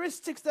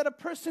characteristics that a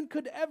person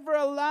could ever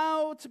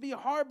allow to be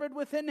harbored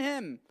within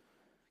him.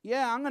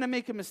 Yeah, I'm going to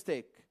make a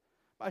mistake,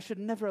 I should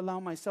never allow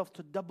myself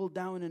to double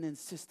down and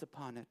insist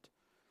upon it.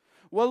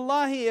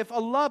 Wallahi, if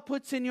Allah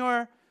puts in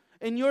your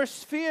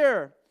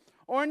sphere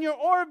or in your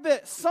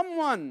orbit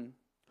someone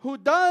who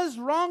does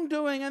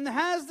wrongdoing and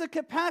has the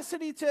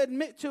capacity to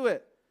admit to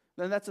it,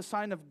 then that's a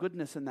sign of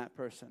goodness in that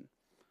person.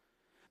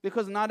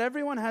 Because not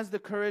everyone has the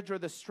courage or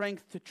the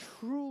strength to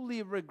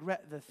truly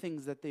regret the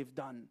things that they've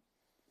done.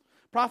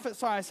 Prophet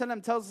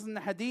ﷺ tells us in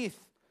the hadith,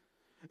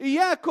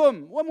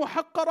 إِيَّاكُمْ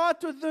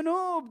وَمُحَقَّرَاتُ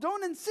الذُّنُوبِ.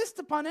 Don't insist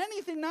upon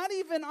anything, not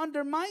even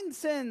undermined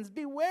sins.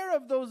 Beware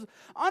of those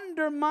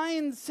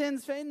undermined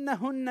sins. فَإِنَّهُنَّ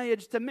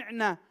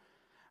يَجْتَمِعْنَ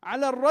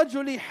عَلَى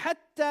الرَّجُلِ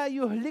حَتَّى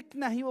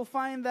يُهْلِكْنَ. He will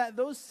find that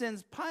those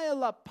sins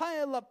pile up,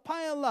 pile up,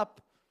 pile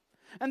up.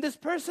 And this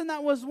person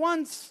that was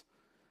once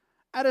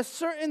at a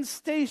certain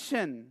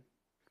station,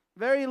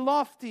 very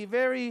lofty,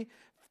 very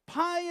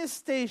pious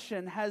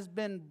station, has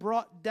been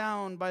brought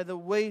down by the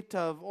weight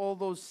of all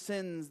those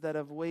sins that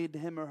have weighed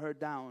him or her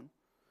down.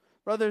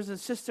 Brothers and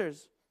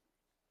sisters,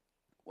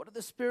 what are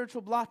the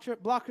spiritual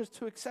blockers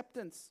to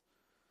acceptance?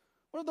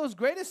 One of those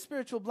greatest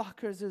spiritual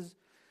blockers is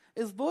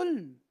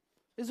dhulm,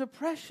 is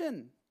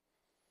oppression.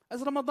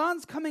 As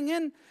Ramadan's coming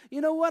in,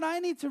 you know what? I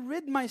need to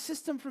rid my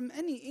system from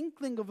any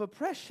inkling of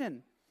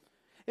oppression.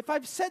 If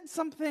I've said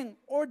something,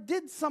 or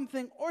did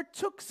something, or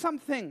took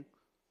something,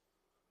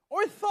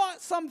 or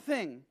thought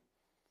something,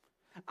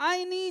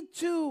 I need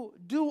to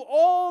do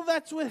all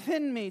that's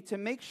within me to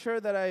make sure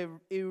that I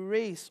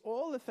erase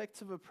all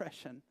effects of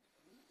oppression.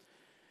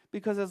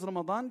 Because as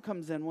Ramadan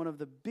comes in, one of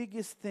the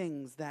biggest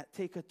things that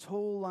take a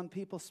toll on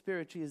people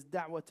spiritually is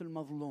da'watul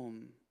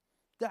mazlum.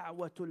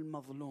 Da'watul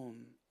mazlum.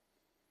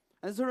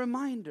 As a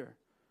reminder,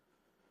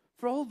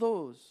 for all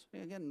those,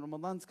 again,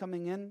 Ramadan's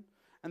coming in,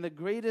 and the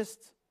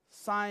greatest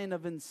sign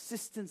of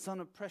insistence on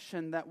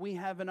oppression that we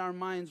have in our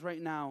minds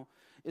right now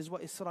is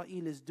what Israel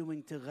is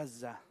doing to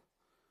Gaza.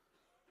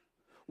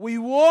 We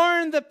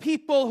warn the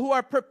people who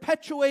are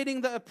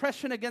perpetuating the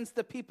oppression against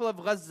the people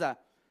of Gaza.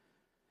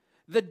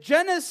 The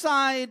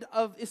genocide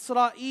of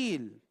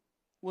Israel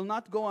will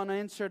not go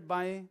unanswered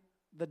by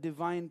the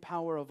divine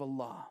power of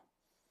Allah.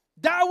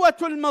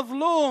 Da'watul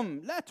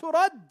mazlum la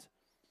turad.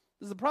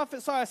 As the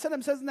Prophet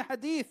ﷺ says in the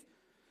hadith,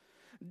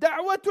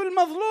 دعوة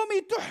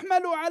المظلوم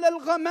تحمل على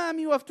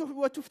الغمام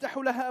وتفتح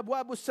لها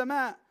أبواب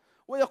السماء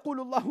ويقول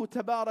الله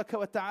تبارك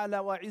وتعالى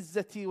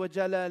وعزتي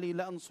وجلالي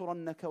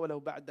لأنصرنك ولو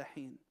بعد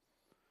حين.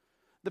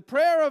 The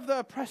prayer of the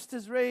oppressed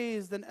is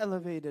raised and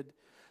elevated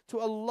to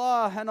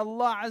Allah, and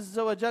Allah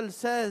Azza wa Jal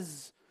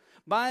says,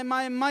 by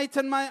my might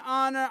and my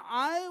honor,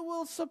 I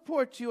will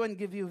support you and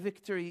give you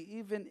victory,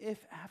 even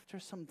if after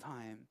some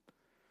time.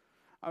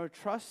 Our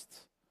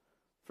trust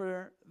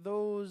for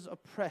those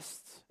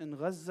oppressed in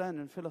Gaza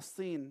and in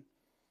Palestine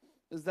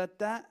is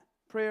that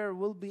prayer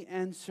will be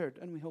answered,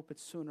 and we hope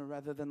it's sooner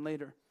rather than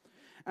later.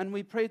 And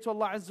we pray to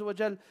Allah Azza wa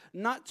Jal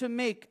not to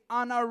make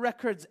on our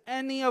records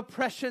any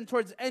oppression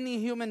towards any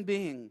human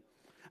being.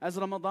 As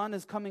Ramadan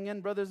is coming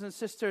in, brothers and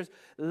sisters,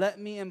 let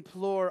me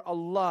implore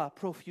Allah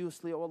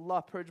profusely. Oh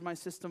Allah, purge my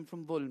system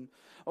from dhulm.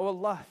 Oh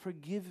Allah,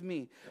 forgive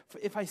me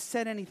if I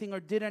said anything or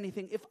did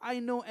anything. If I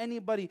know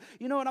anybody,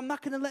 you know what, I'm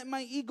not going to let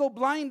my ego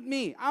blind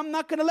me. I'm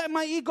not going to let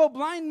my ego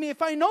blind me.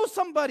 If I know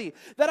somebody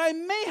that I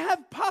may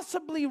have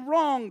possibly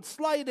wronged,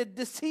 slighted,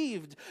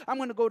 deceived, I'm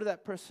going to go to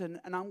that person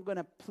and I'm going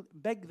to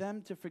beg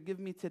them to forgive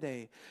me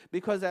today.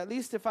 Because at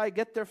least if I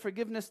get their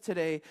forgiveness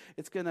today,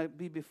 it's going to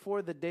be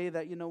before the day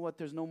that, you know what,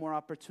 there's no more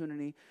opportunity,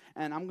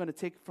 and I'm going to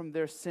take from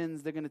their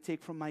sins, they're going to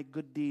take from my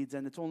good deeds,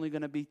 and it's only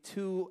going to be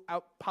two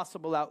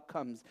possible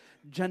outcomes,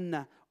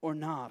 Jannah or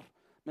Nar.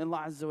 May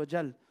Allah Azza wa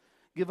Jal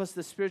give us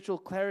the spiritual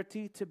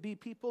clarity to be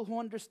people who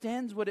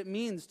understands what it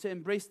means to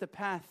embrace the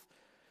path,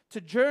 to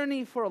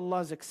journey for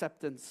Allah's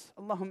acceptance.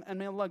 Allahumma, and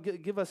may Allah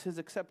give us His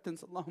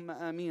acceptance. Allahumma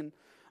ameen.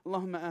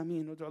 Allahumma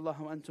ameen. Ud'u Allah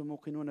wa antum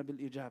muqinuna bil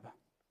ijaba.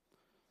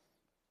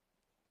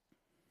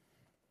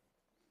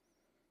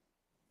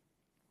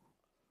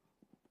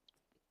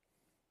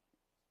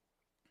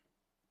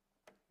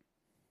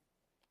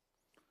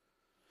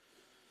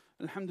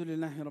 الحمد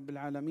لله رب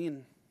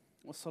العالمين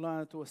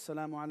والصلاة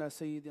والسلام على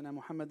سيدنا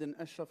محمد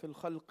أشرف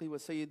الخلق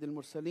وسيد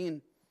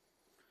المرسلين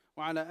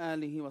وعلى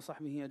آله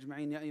وصحبه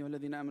أجمعين. يا أيها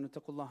الذين آمنوا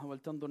اتقوا الله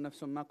ولتنظر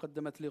نفس ما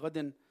قدمت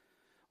لغد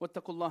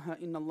واتقوا الله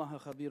إن الله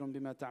خبير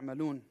بما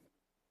تعملون.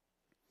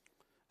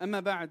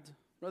 أما بعد,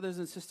 brothers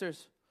and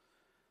sisters,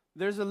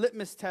 there's a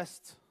litmus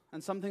test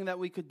and something that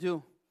we could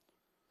do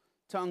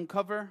to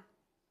uncover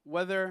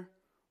whether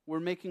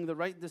we're making the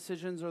right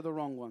decisions or the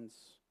wrong ones.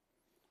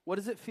 What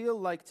does it feel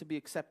like to be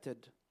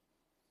accepted?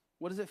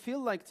 What does it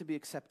feel like to be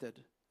accepted?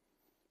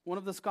 One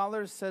of the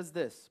scholars says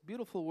this,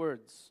 beautiful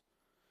words.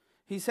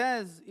 He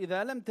says,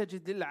 إِذَا لَمْ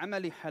تَجِدِ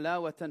الْعَمَلِ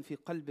حَلَاوَةً فِي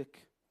قَلْبِكَ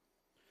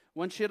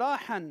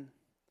وَانْشِرَاحًا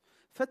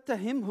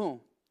فَاتَّهِمْهُ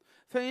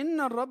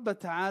فَإِنَّ الرَّبَّ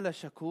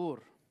تَعَالَى شَكُورٌ.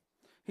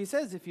 He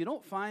says, if you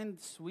don't find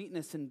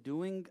sweetness in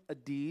doing a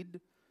deed,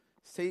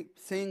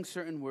 saying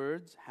certain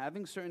words,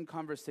 having certain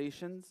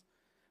conversations,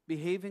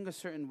 behaving a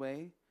certain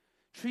way,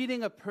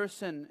 treating a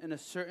person in a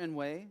certain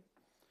way,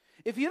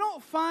 If you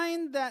don't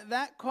find that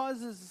that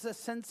causes a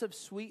sense of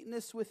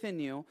sweetness within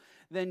you,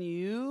 then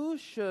you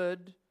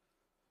should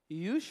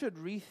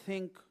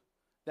rethink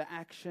the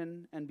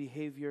action and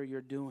behavior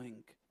you're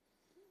doing.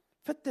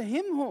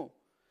 فَاتَّهِمْهُ.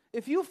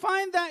 If you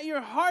find that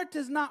your heart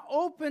is not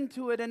open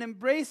to it and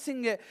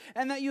embracing it,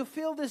 and that you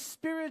feel this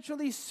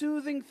spiritually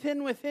soothing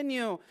thing within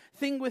you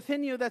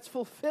that's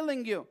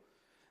fulfilling you,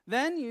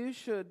 then you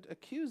should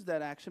accuse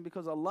that action,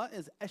 because Allah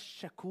is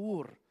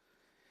ash-shakur.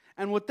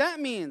 And what that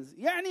means,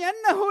 يعني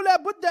أنه لا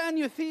بد أن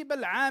يثيب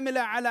العامل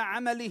على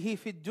عمله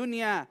في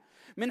الدنيا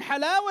من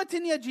حلاوة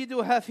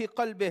يجدها في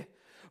قلبه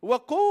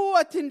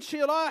وقوة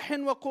انشراح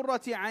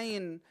وقرة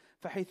عين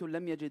فحيث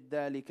لم يجد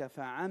ذلك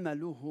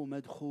فعمله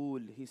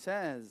مدخول. He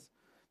says,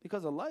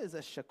 because Allah is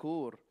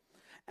ash-shakur,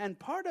 and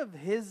part of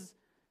His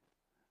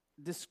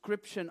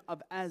description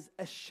of as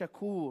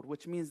ash-shakur,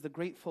 which means the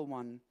grateful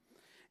one,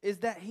 is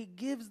that He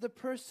gives the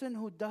person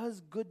who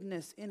does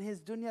goodness in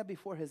his dunya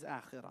before his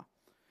akhirah.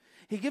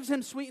 He gives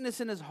him sweetness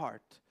in his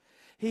heart.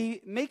 He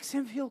makes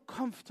him feel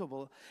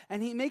comfortable,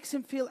 and He makes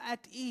him feel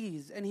at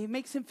ease, and He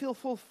makes him feel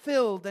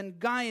fulfilled and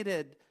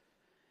guided.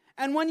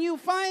 And when you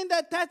find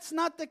that that's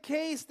not the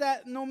case,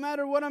 that no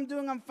matter what I'm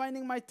doing, I'm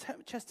finding my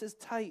chest is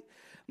tight,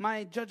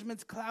 my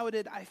judgment's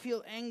clouded, I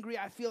feel angry,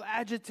 I feel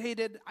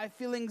agitated, I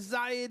feel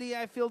anxiety,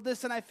 I feel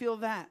this and I feel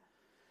that,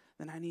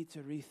 then I need to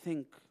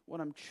rethink what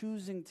I'm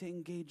choosing to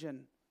engage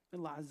in.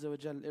 Allah Azza wa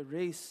Jal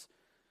erase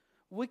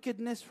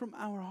wickedness from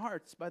our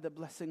hearts by the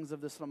blessings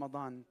of this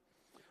Ramadan.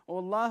 Oh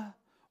Allah,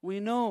 we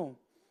know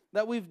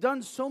that we've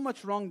done so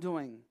much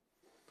wrongdoing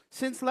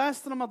since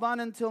last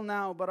Ramadan until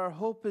now, but our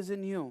hope is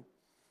in You,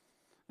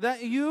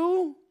 that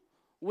You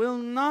will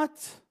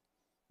not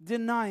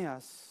deny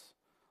us.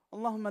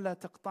 اللهم لا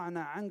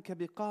تقطعنا عنك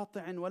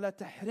بقاطع ولا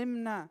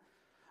تحرمنا.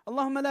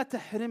 اللهم لا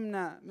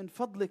تحرمنا من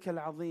فضلك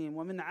العظيم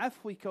ومن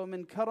عفوك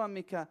ومن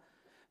كرمك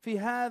في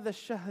هذا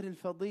الشهر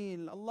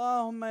الفضيل.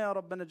 اللهم يا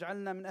ربنا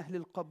اجعلنا من أهل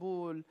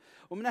القبول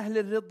ومن أهل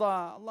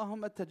الرضا.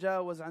 اللهم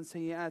تجاوز عن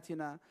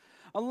سيئاتنا.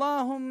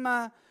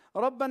 اللهم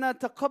ربنا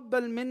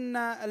تقبل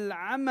منا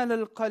العمل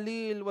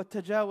القليل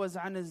وتجاوز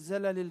عن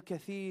الزلل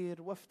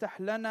الكثير،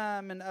 وافتح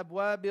لنا من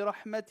أبواب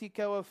رحمتك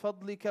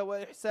وفضلك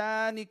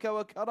وإحسانك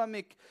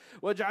وكرمك،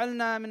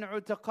 واجعلنا من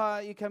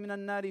عتقائك من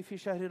النار في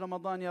شهر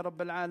رمضان يا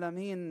رب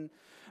العالمين.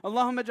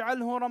 اللهم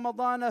اجعله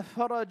رمضان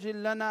فرج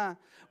لنا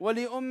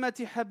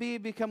ولأمة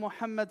حبيبك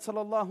محمد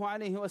صلى الله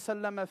عليه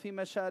وسلم في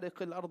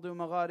مشارق الأرض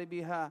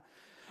ومغاربها.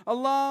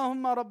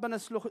 اللهم ربنا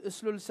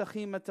اسلل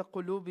سخيمة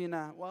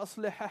قلوبنا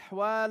وأصلح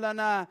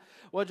أحوالنا،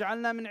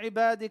 واجعلنا من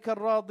عبادك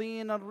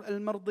الراضين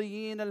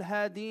المرضيين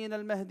الهادين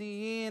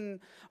المهديين.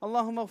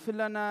 اللهم اغفر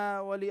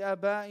لنا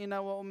ولآبائنا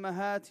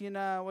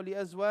وأمهاتنا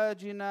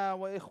ولأزواجنا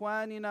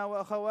وإخواننا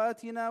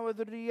وأخواتنا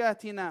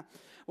وذرياتنا،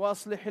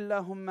 وأصلح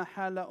اللهم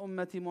حال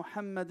أمة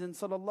محمد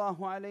صلى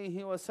الله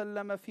عليه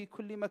وسلم في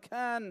كل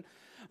مكان.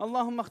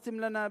 اللهم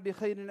اختم لنا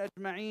بخير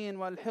أجمعين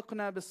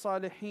وألحقنا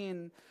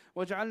بالصالحين،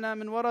 واجعلنا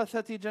من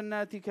ورثة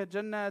جناتك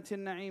جنات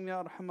النعيم يا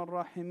أرحم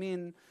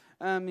الراحمين.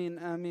 آمين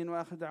آمين.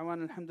 وآخر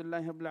دعوانا الحمد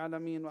لله رب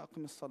العالمين،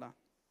 وأقم الصلاة.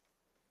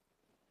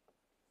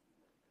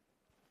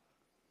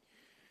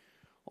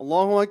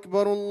 الله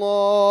أكبر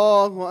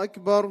الله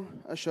أكبر.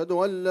 أشهد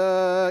أن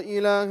لا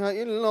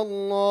إله إلا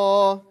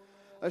الله.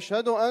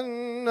 أشهد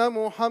أن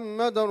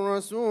محمدا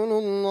رسول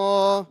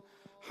الله.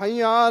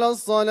 حي على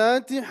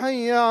الصلاة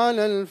حي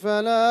على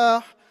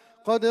الفلاح.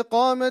 قد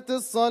قامت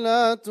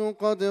الصلاة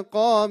قد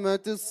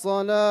قامت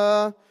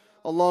الصلاة.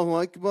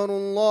 الله أكبر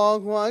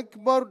الله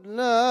أكبر.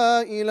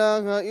 لا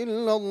إله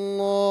إلا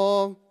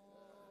الله.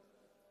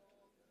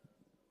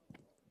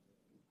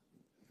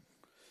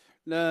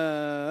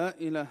 لا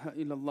إله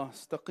إلا الله.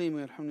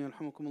 استقيموا يرحمني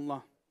يرحمكم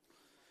الله.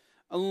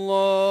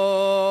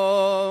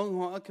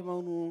 الله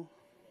أكبر.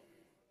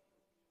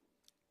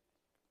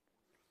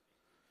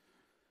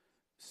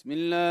 بسم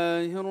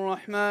الله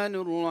الرحمن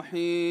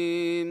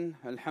الرحيم.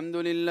 الحمد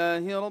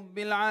لله رب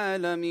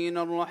العالمين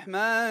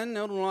الرحمن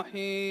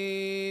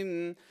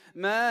الرحيم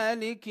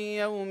مالك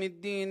يوم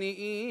الدين.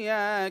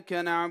 إياك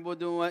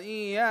نعبد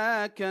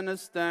وإياك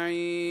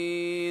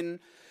نستعين.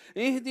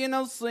 اهدنا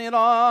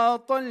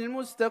الصراط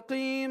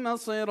المستقيم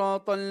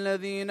صراط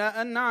الذين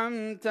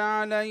أنعمت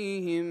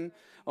عليهم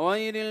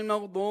غير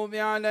المغضوب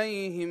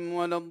عليهم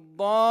ولا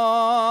الضالين.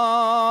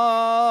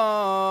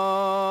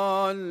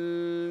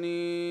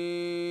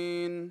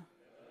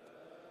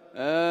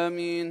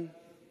 آمين.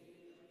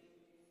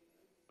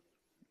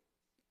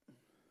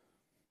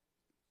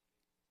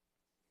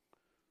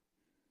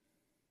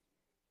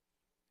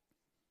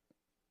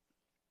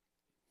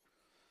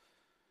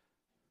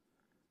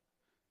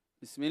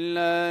 بسم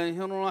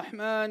الله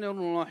الرحمن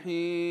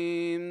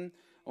الرحيم.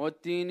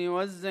 والتين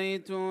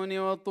والزيتون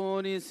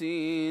وطور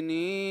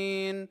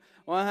سينين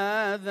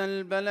وهذا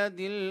البلد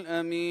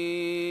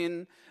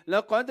الأمين.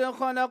 لقد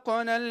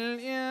خلقنا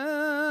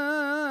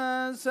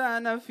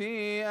الإنسان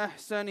في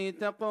أحسن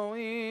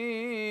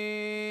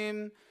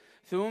تقويم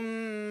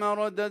ثم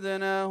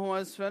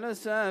رددناه أسفل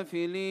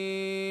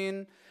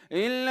سافلين.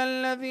 إلا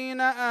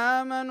الذين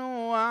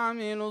آمنوا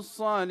وعملوا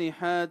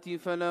الصالحات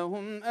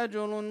فلهم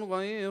أجر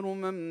غير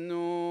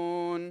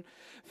ممنون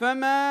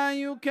فما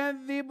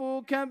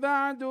يكذبك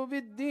بعد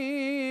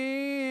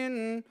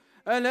بالدين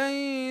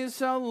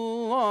أليس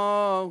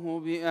الله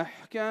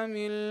بأحكم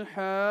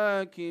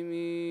الحاكمين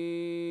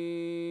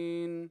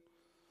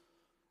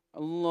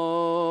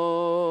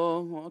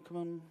الله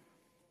أكبر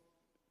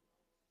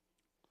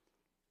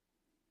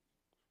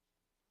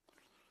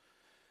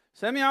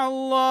سمع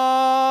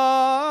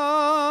الله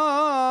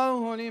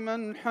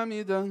لمن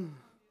حمده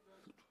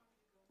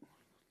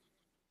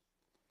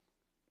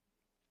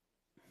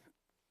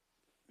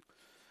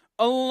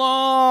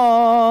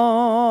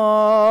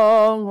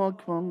الله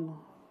أكبر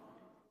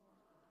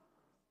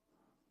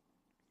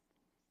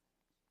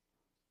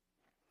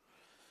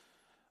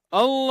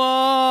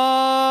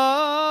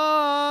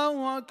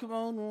الله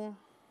أكبر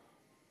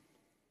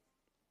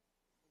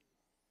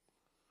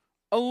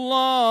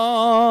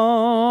الله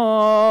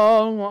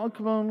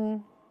أكبر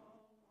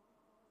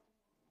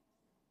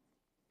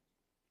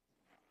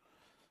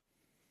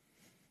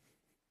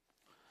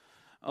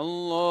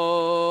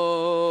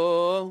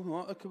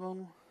الله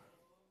أكبر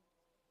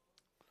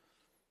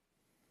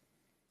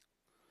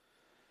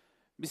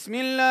بسم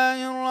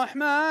الله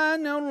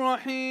الرحمن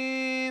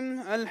الرحيم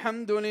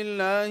الحمد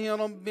لله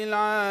رب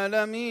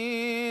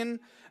العالمين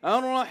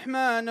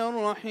الرحمن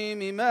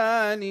الرحيم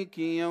مالك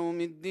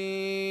يوم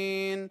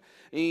الدين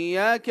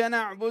إياك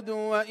نعبد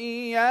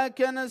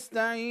وإياك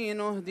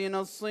نستعين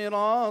اهدنا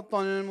الصراط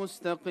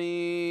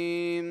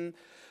المستقيم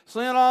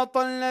صراط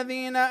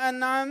الذين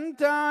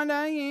أنعمت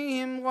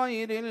عليهم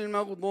غير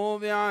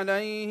المغضوب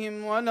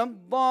عليهم ولا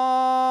الضالين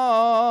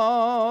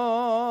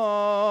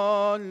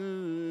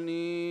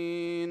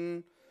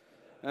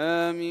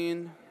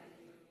آمين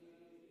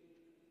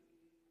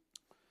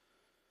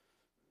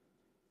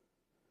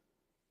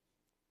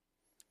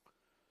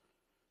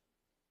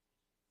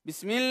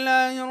بسم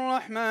الله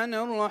الرحمن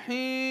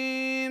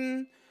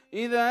الرحيم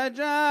إذا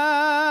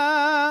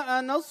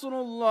جاء نصر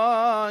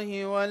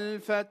الله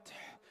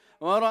والفتح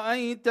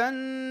ورأيت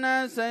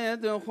الناس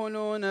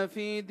يدخلون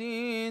في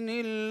دين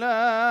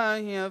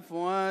الله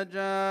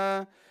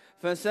أفواجا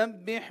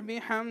فسبح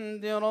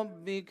بحمد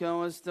ربك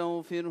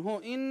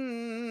واستغفره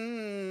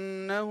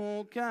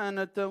إنه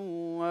كان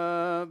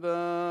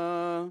توابا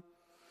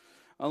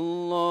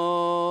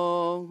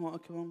الله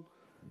أكبر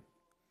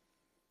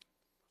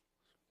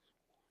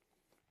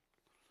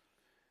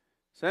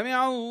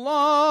سمع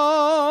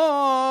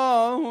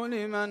الله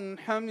لمن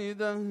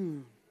حمده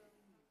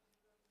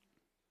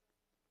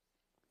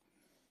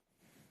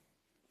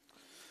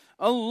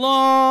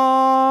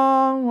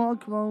الله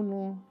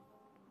أكبر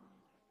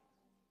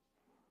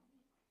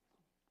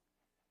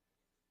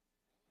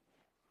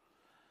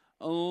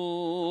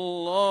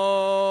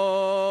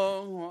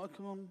الله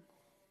أكبر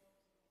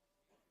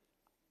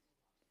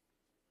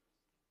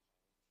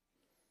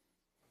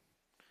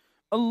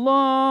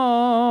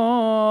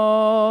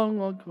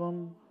الله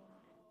أكبر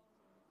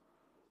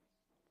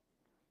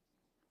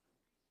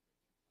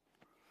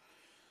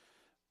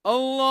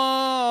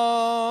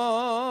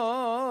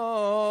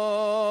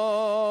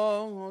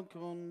الله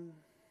أكبر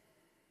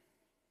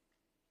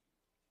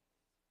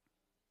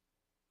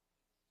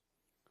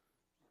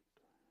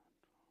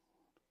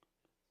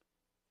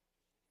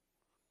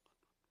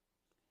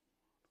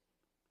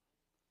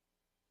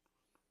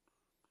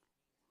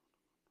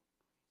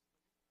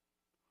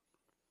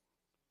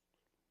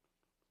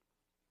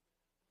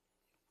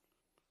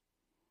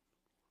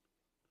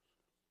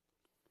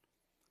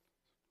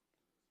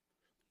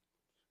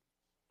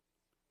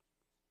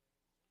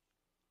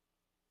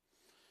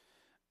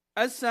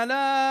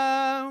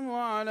السلام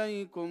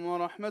عليكم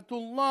ورحمة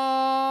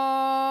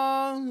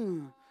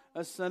الله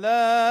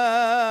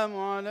السلام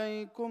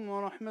عليكم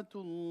ورحمة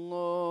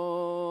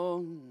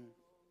الله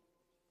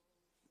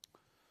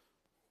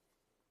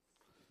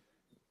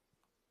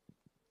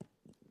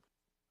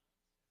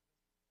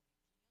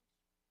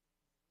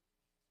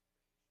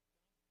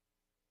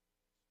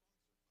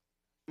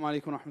السلام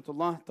عليكم ورحمة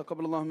الله.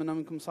 تقبل الله منا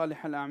منكم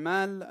صالح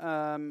الأعمال.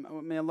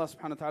 May Allah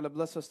subhanahu wa ta'ala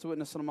bless us to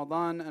witness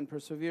Ramadan and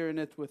persevere in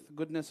it with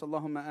goodness.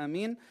 Allahumma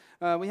ameen.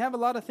 We have a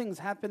lot of things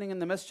happening in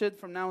the masjid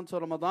from now until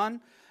Ramadan.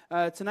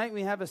 Tonight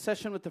we have a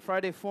session with the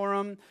Friday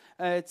Forum.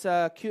 It's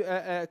a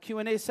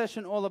Q&A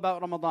session all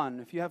about Ramadan.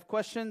 If you have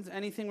questions,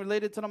 anything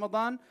related to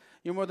Ramadan,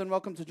 you're more than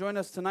welcome to join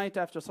us tonight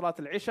after Salat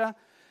al-Isha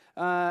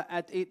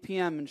at 8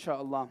 p.m.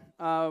 inshaAllah.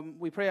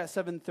 We pray at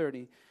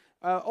 7:30.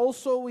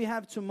 Also, we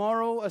have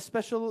tomorrow a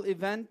special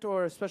event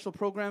or a special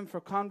program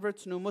for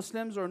converts, new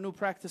Muslims, or new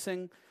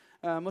practicing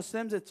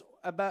Muslims. It's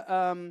about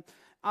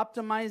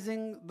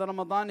optimizing the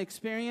Ramadan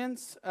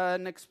experience,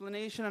 an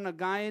explanation and a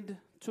guide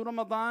to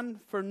Ramadan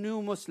for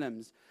new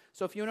Muslims.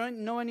 So if you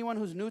know anyone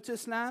who's new to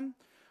Islam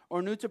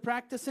or new to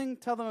practicing,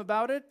 tell them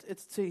about it.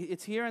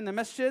 It's here in the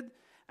masjid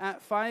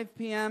at 5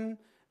 p.m.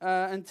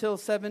 Until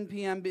 7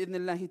 p.m.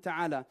 bi'idhnillahi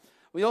ta'ala.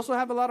 We also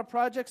have a lot of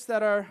projects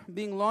that are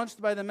being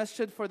launched by the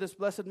masjid for this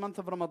blessed month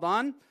of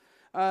Ramadan.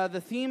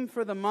 The theme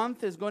for the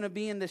month is going to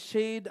be in the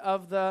shade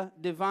of the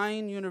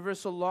divine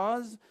universal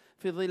laws,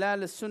 في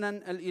ظلال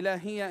السنن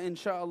الإلهية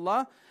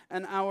inshallah.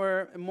 And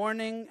our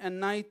morning and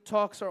night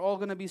talks are all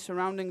going to be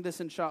surrounding this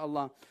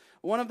inshallah.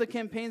 One of the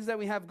campaigns that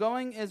we have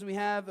going is we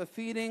have a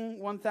Feeding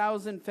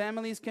 1,000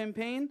 Families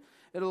campaign.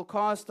 It'll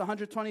cost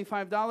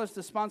 $125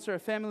 to sponsor a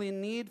family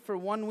in need for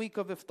 1 week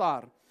of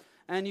iftar.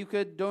 And you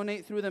could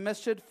donate through the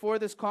masjid for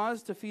this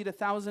cause to feed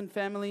 1,000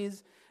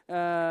 families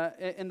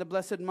in the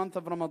blessed month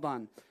of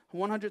Ramadan.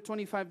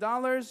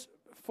 $125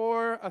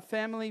 for a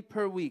family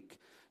per week.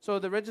 So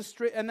the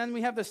registry, and then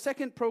we have the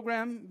second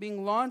program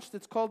being launched.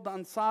 It's called the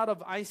Ansar of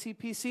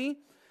ICPC.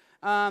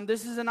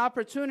 This is an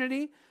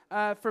opportunity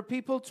for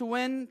people to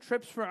win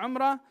trips for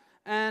Umrah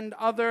and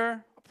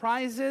other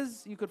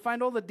prizes. You could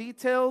find all the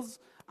details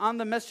on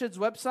the masjid's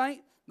website,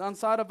 the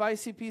Ansar of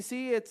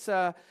ICPC.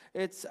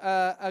 It's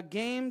a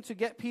game to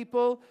get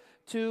people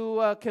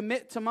to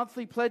commit to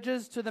monthly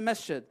pledges to the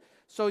masjid.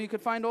 So you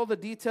could find all the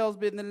details,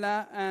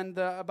 bi'idhnillah, and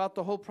about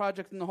the whole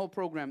project and the whole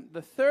program.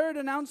 The third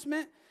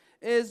announcement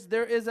is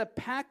there is a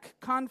PAC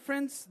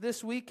conference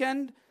this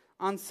weekend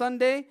on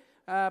Sunday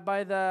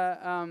by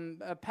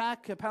the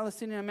PAC,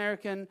 Palestinian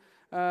American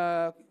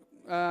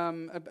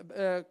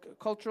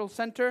Cultural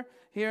Center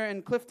here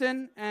in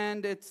Clifton.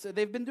 And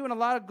they've been doing a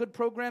lot of good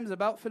programs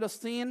about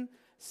Palestine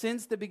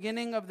since the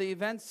beginning of the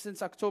events,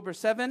 since October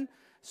 7.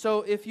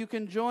 So if you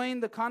can join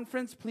the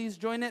conference, please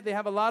join it. They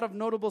have a lot of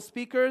notable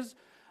speakers.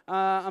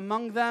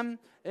 Among them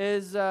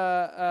is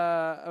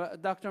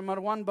Dr.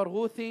 Marwan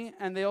Barghouthi,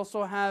 and they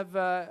also have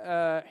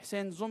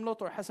Hussein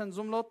Zumlot or Hassan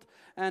Zumlot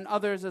and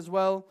others as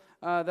well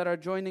that are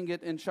joining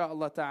it,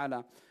 inshaAllah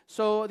ta'ala.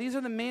 So these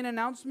are the main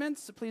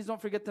announcements. Please don't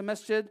forget the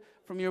masjid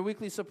from your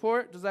weekly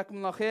support.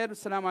 Jazakumullah khair.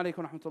 Assalamu alaikum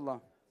wa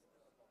rahmatullah.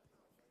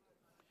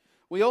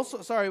 We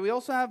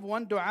also have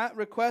one dua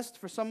request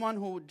for someone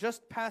who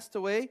just passed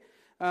away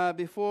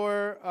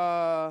before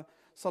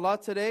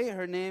Salat today.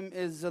 Her name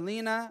is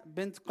Zalina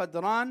bint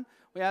Qadran.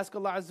 We ask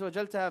Allah Azza wa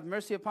Jal to have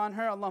mercy upon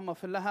her. Allahumma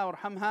fir laha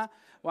warhamha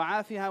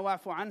وعافها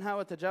واعف عنها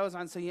وتجاوز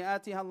عن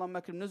سيئاتها اللهم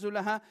اكرم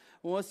نزلها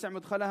ووسع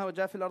مدخلها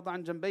وجاف الأرض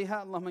عن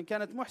جنبيها اللهم إن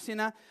كانت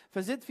محسنة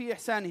فزد في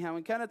إحسانها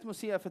وإن كانت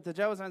مسيئة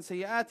فتجاوز عن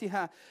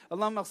سيئاتها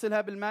اللهم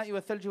اغسلها بالماء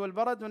والثلج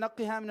والبرد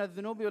ونقها من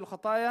الذنوب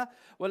والخطايا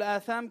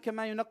والآثام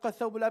كما ينقى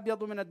الثوب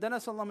الأبيض من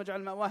الدنس اللهم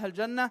اجعل مأواها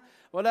الجنة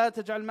ولا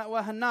تجعل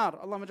مأواها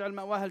النار اللهم اجعل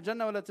مأواها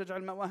الجنة ولا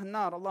تجعل مأواها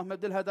النار اللهم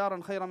ابدلها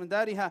دارا خيرا من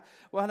دارها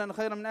وأهلا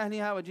خيرا من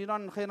أهلها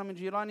وجيرانا خيرا من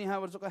جيرانها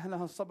وارزق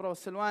أهلها الصبر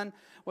والسلوان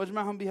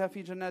واجمعهم بها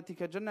في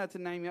جناتك جنات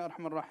النعيم يا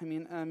أرحم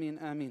الراحمين آمين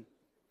آمين.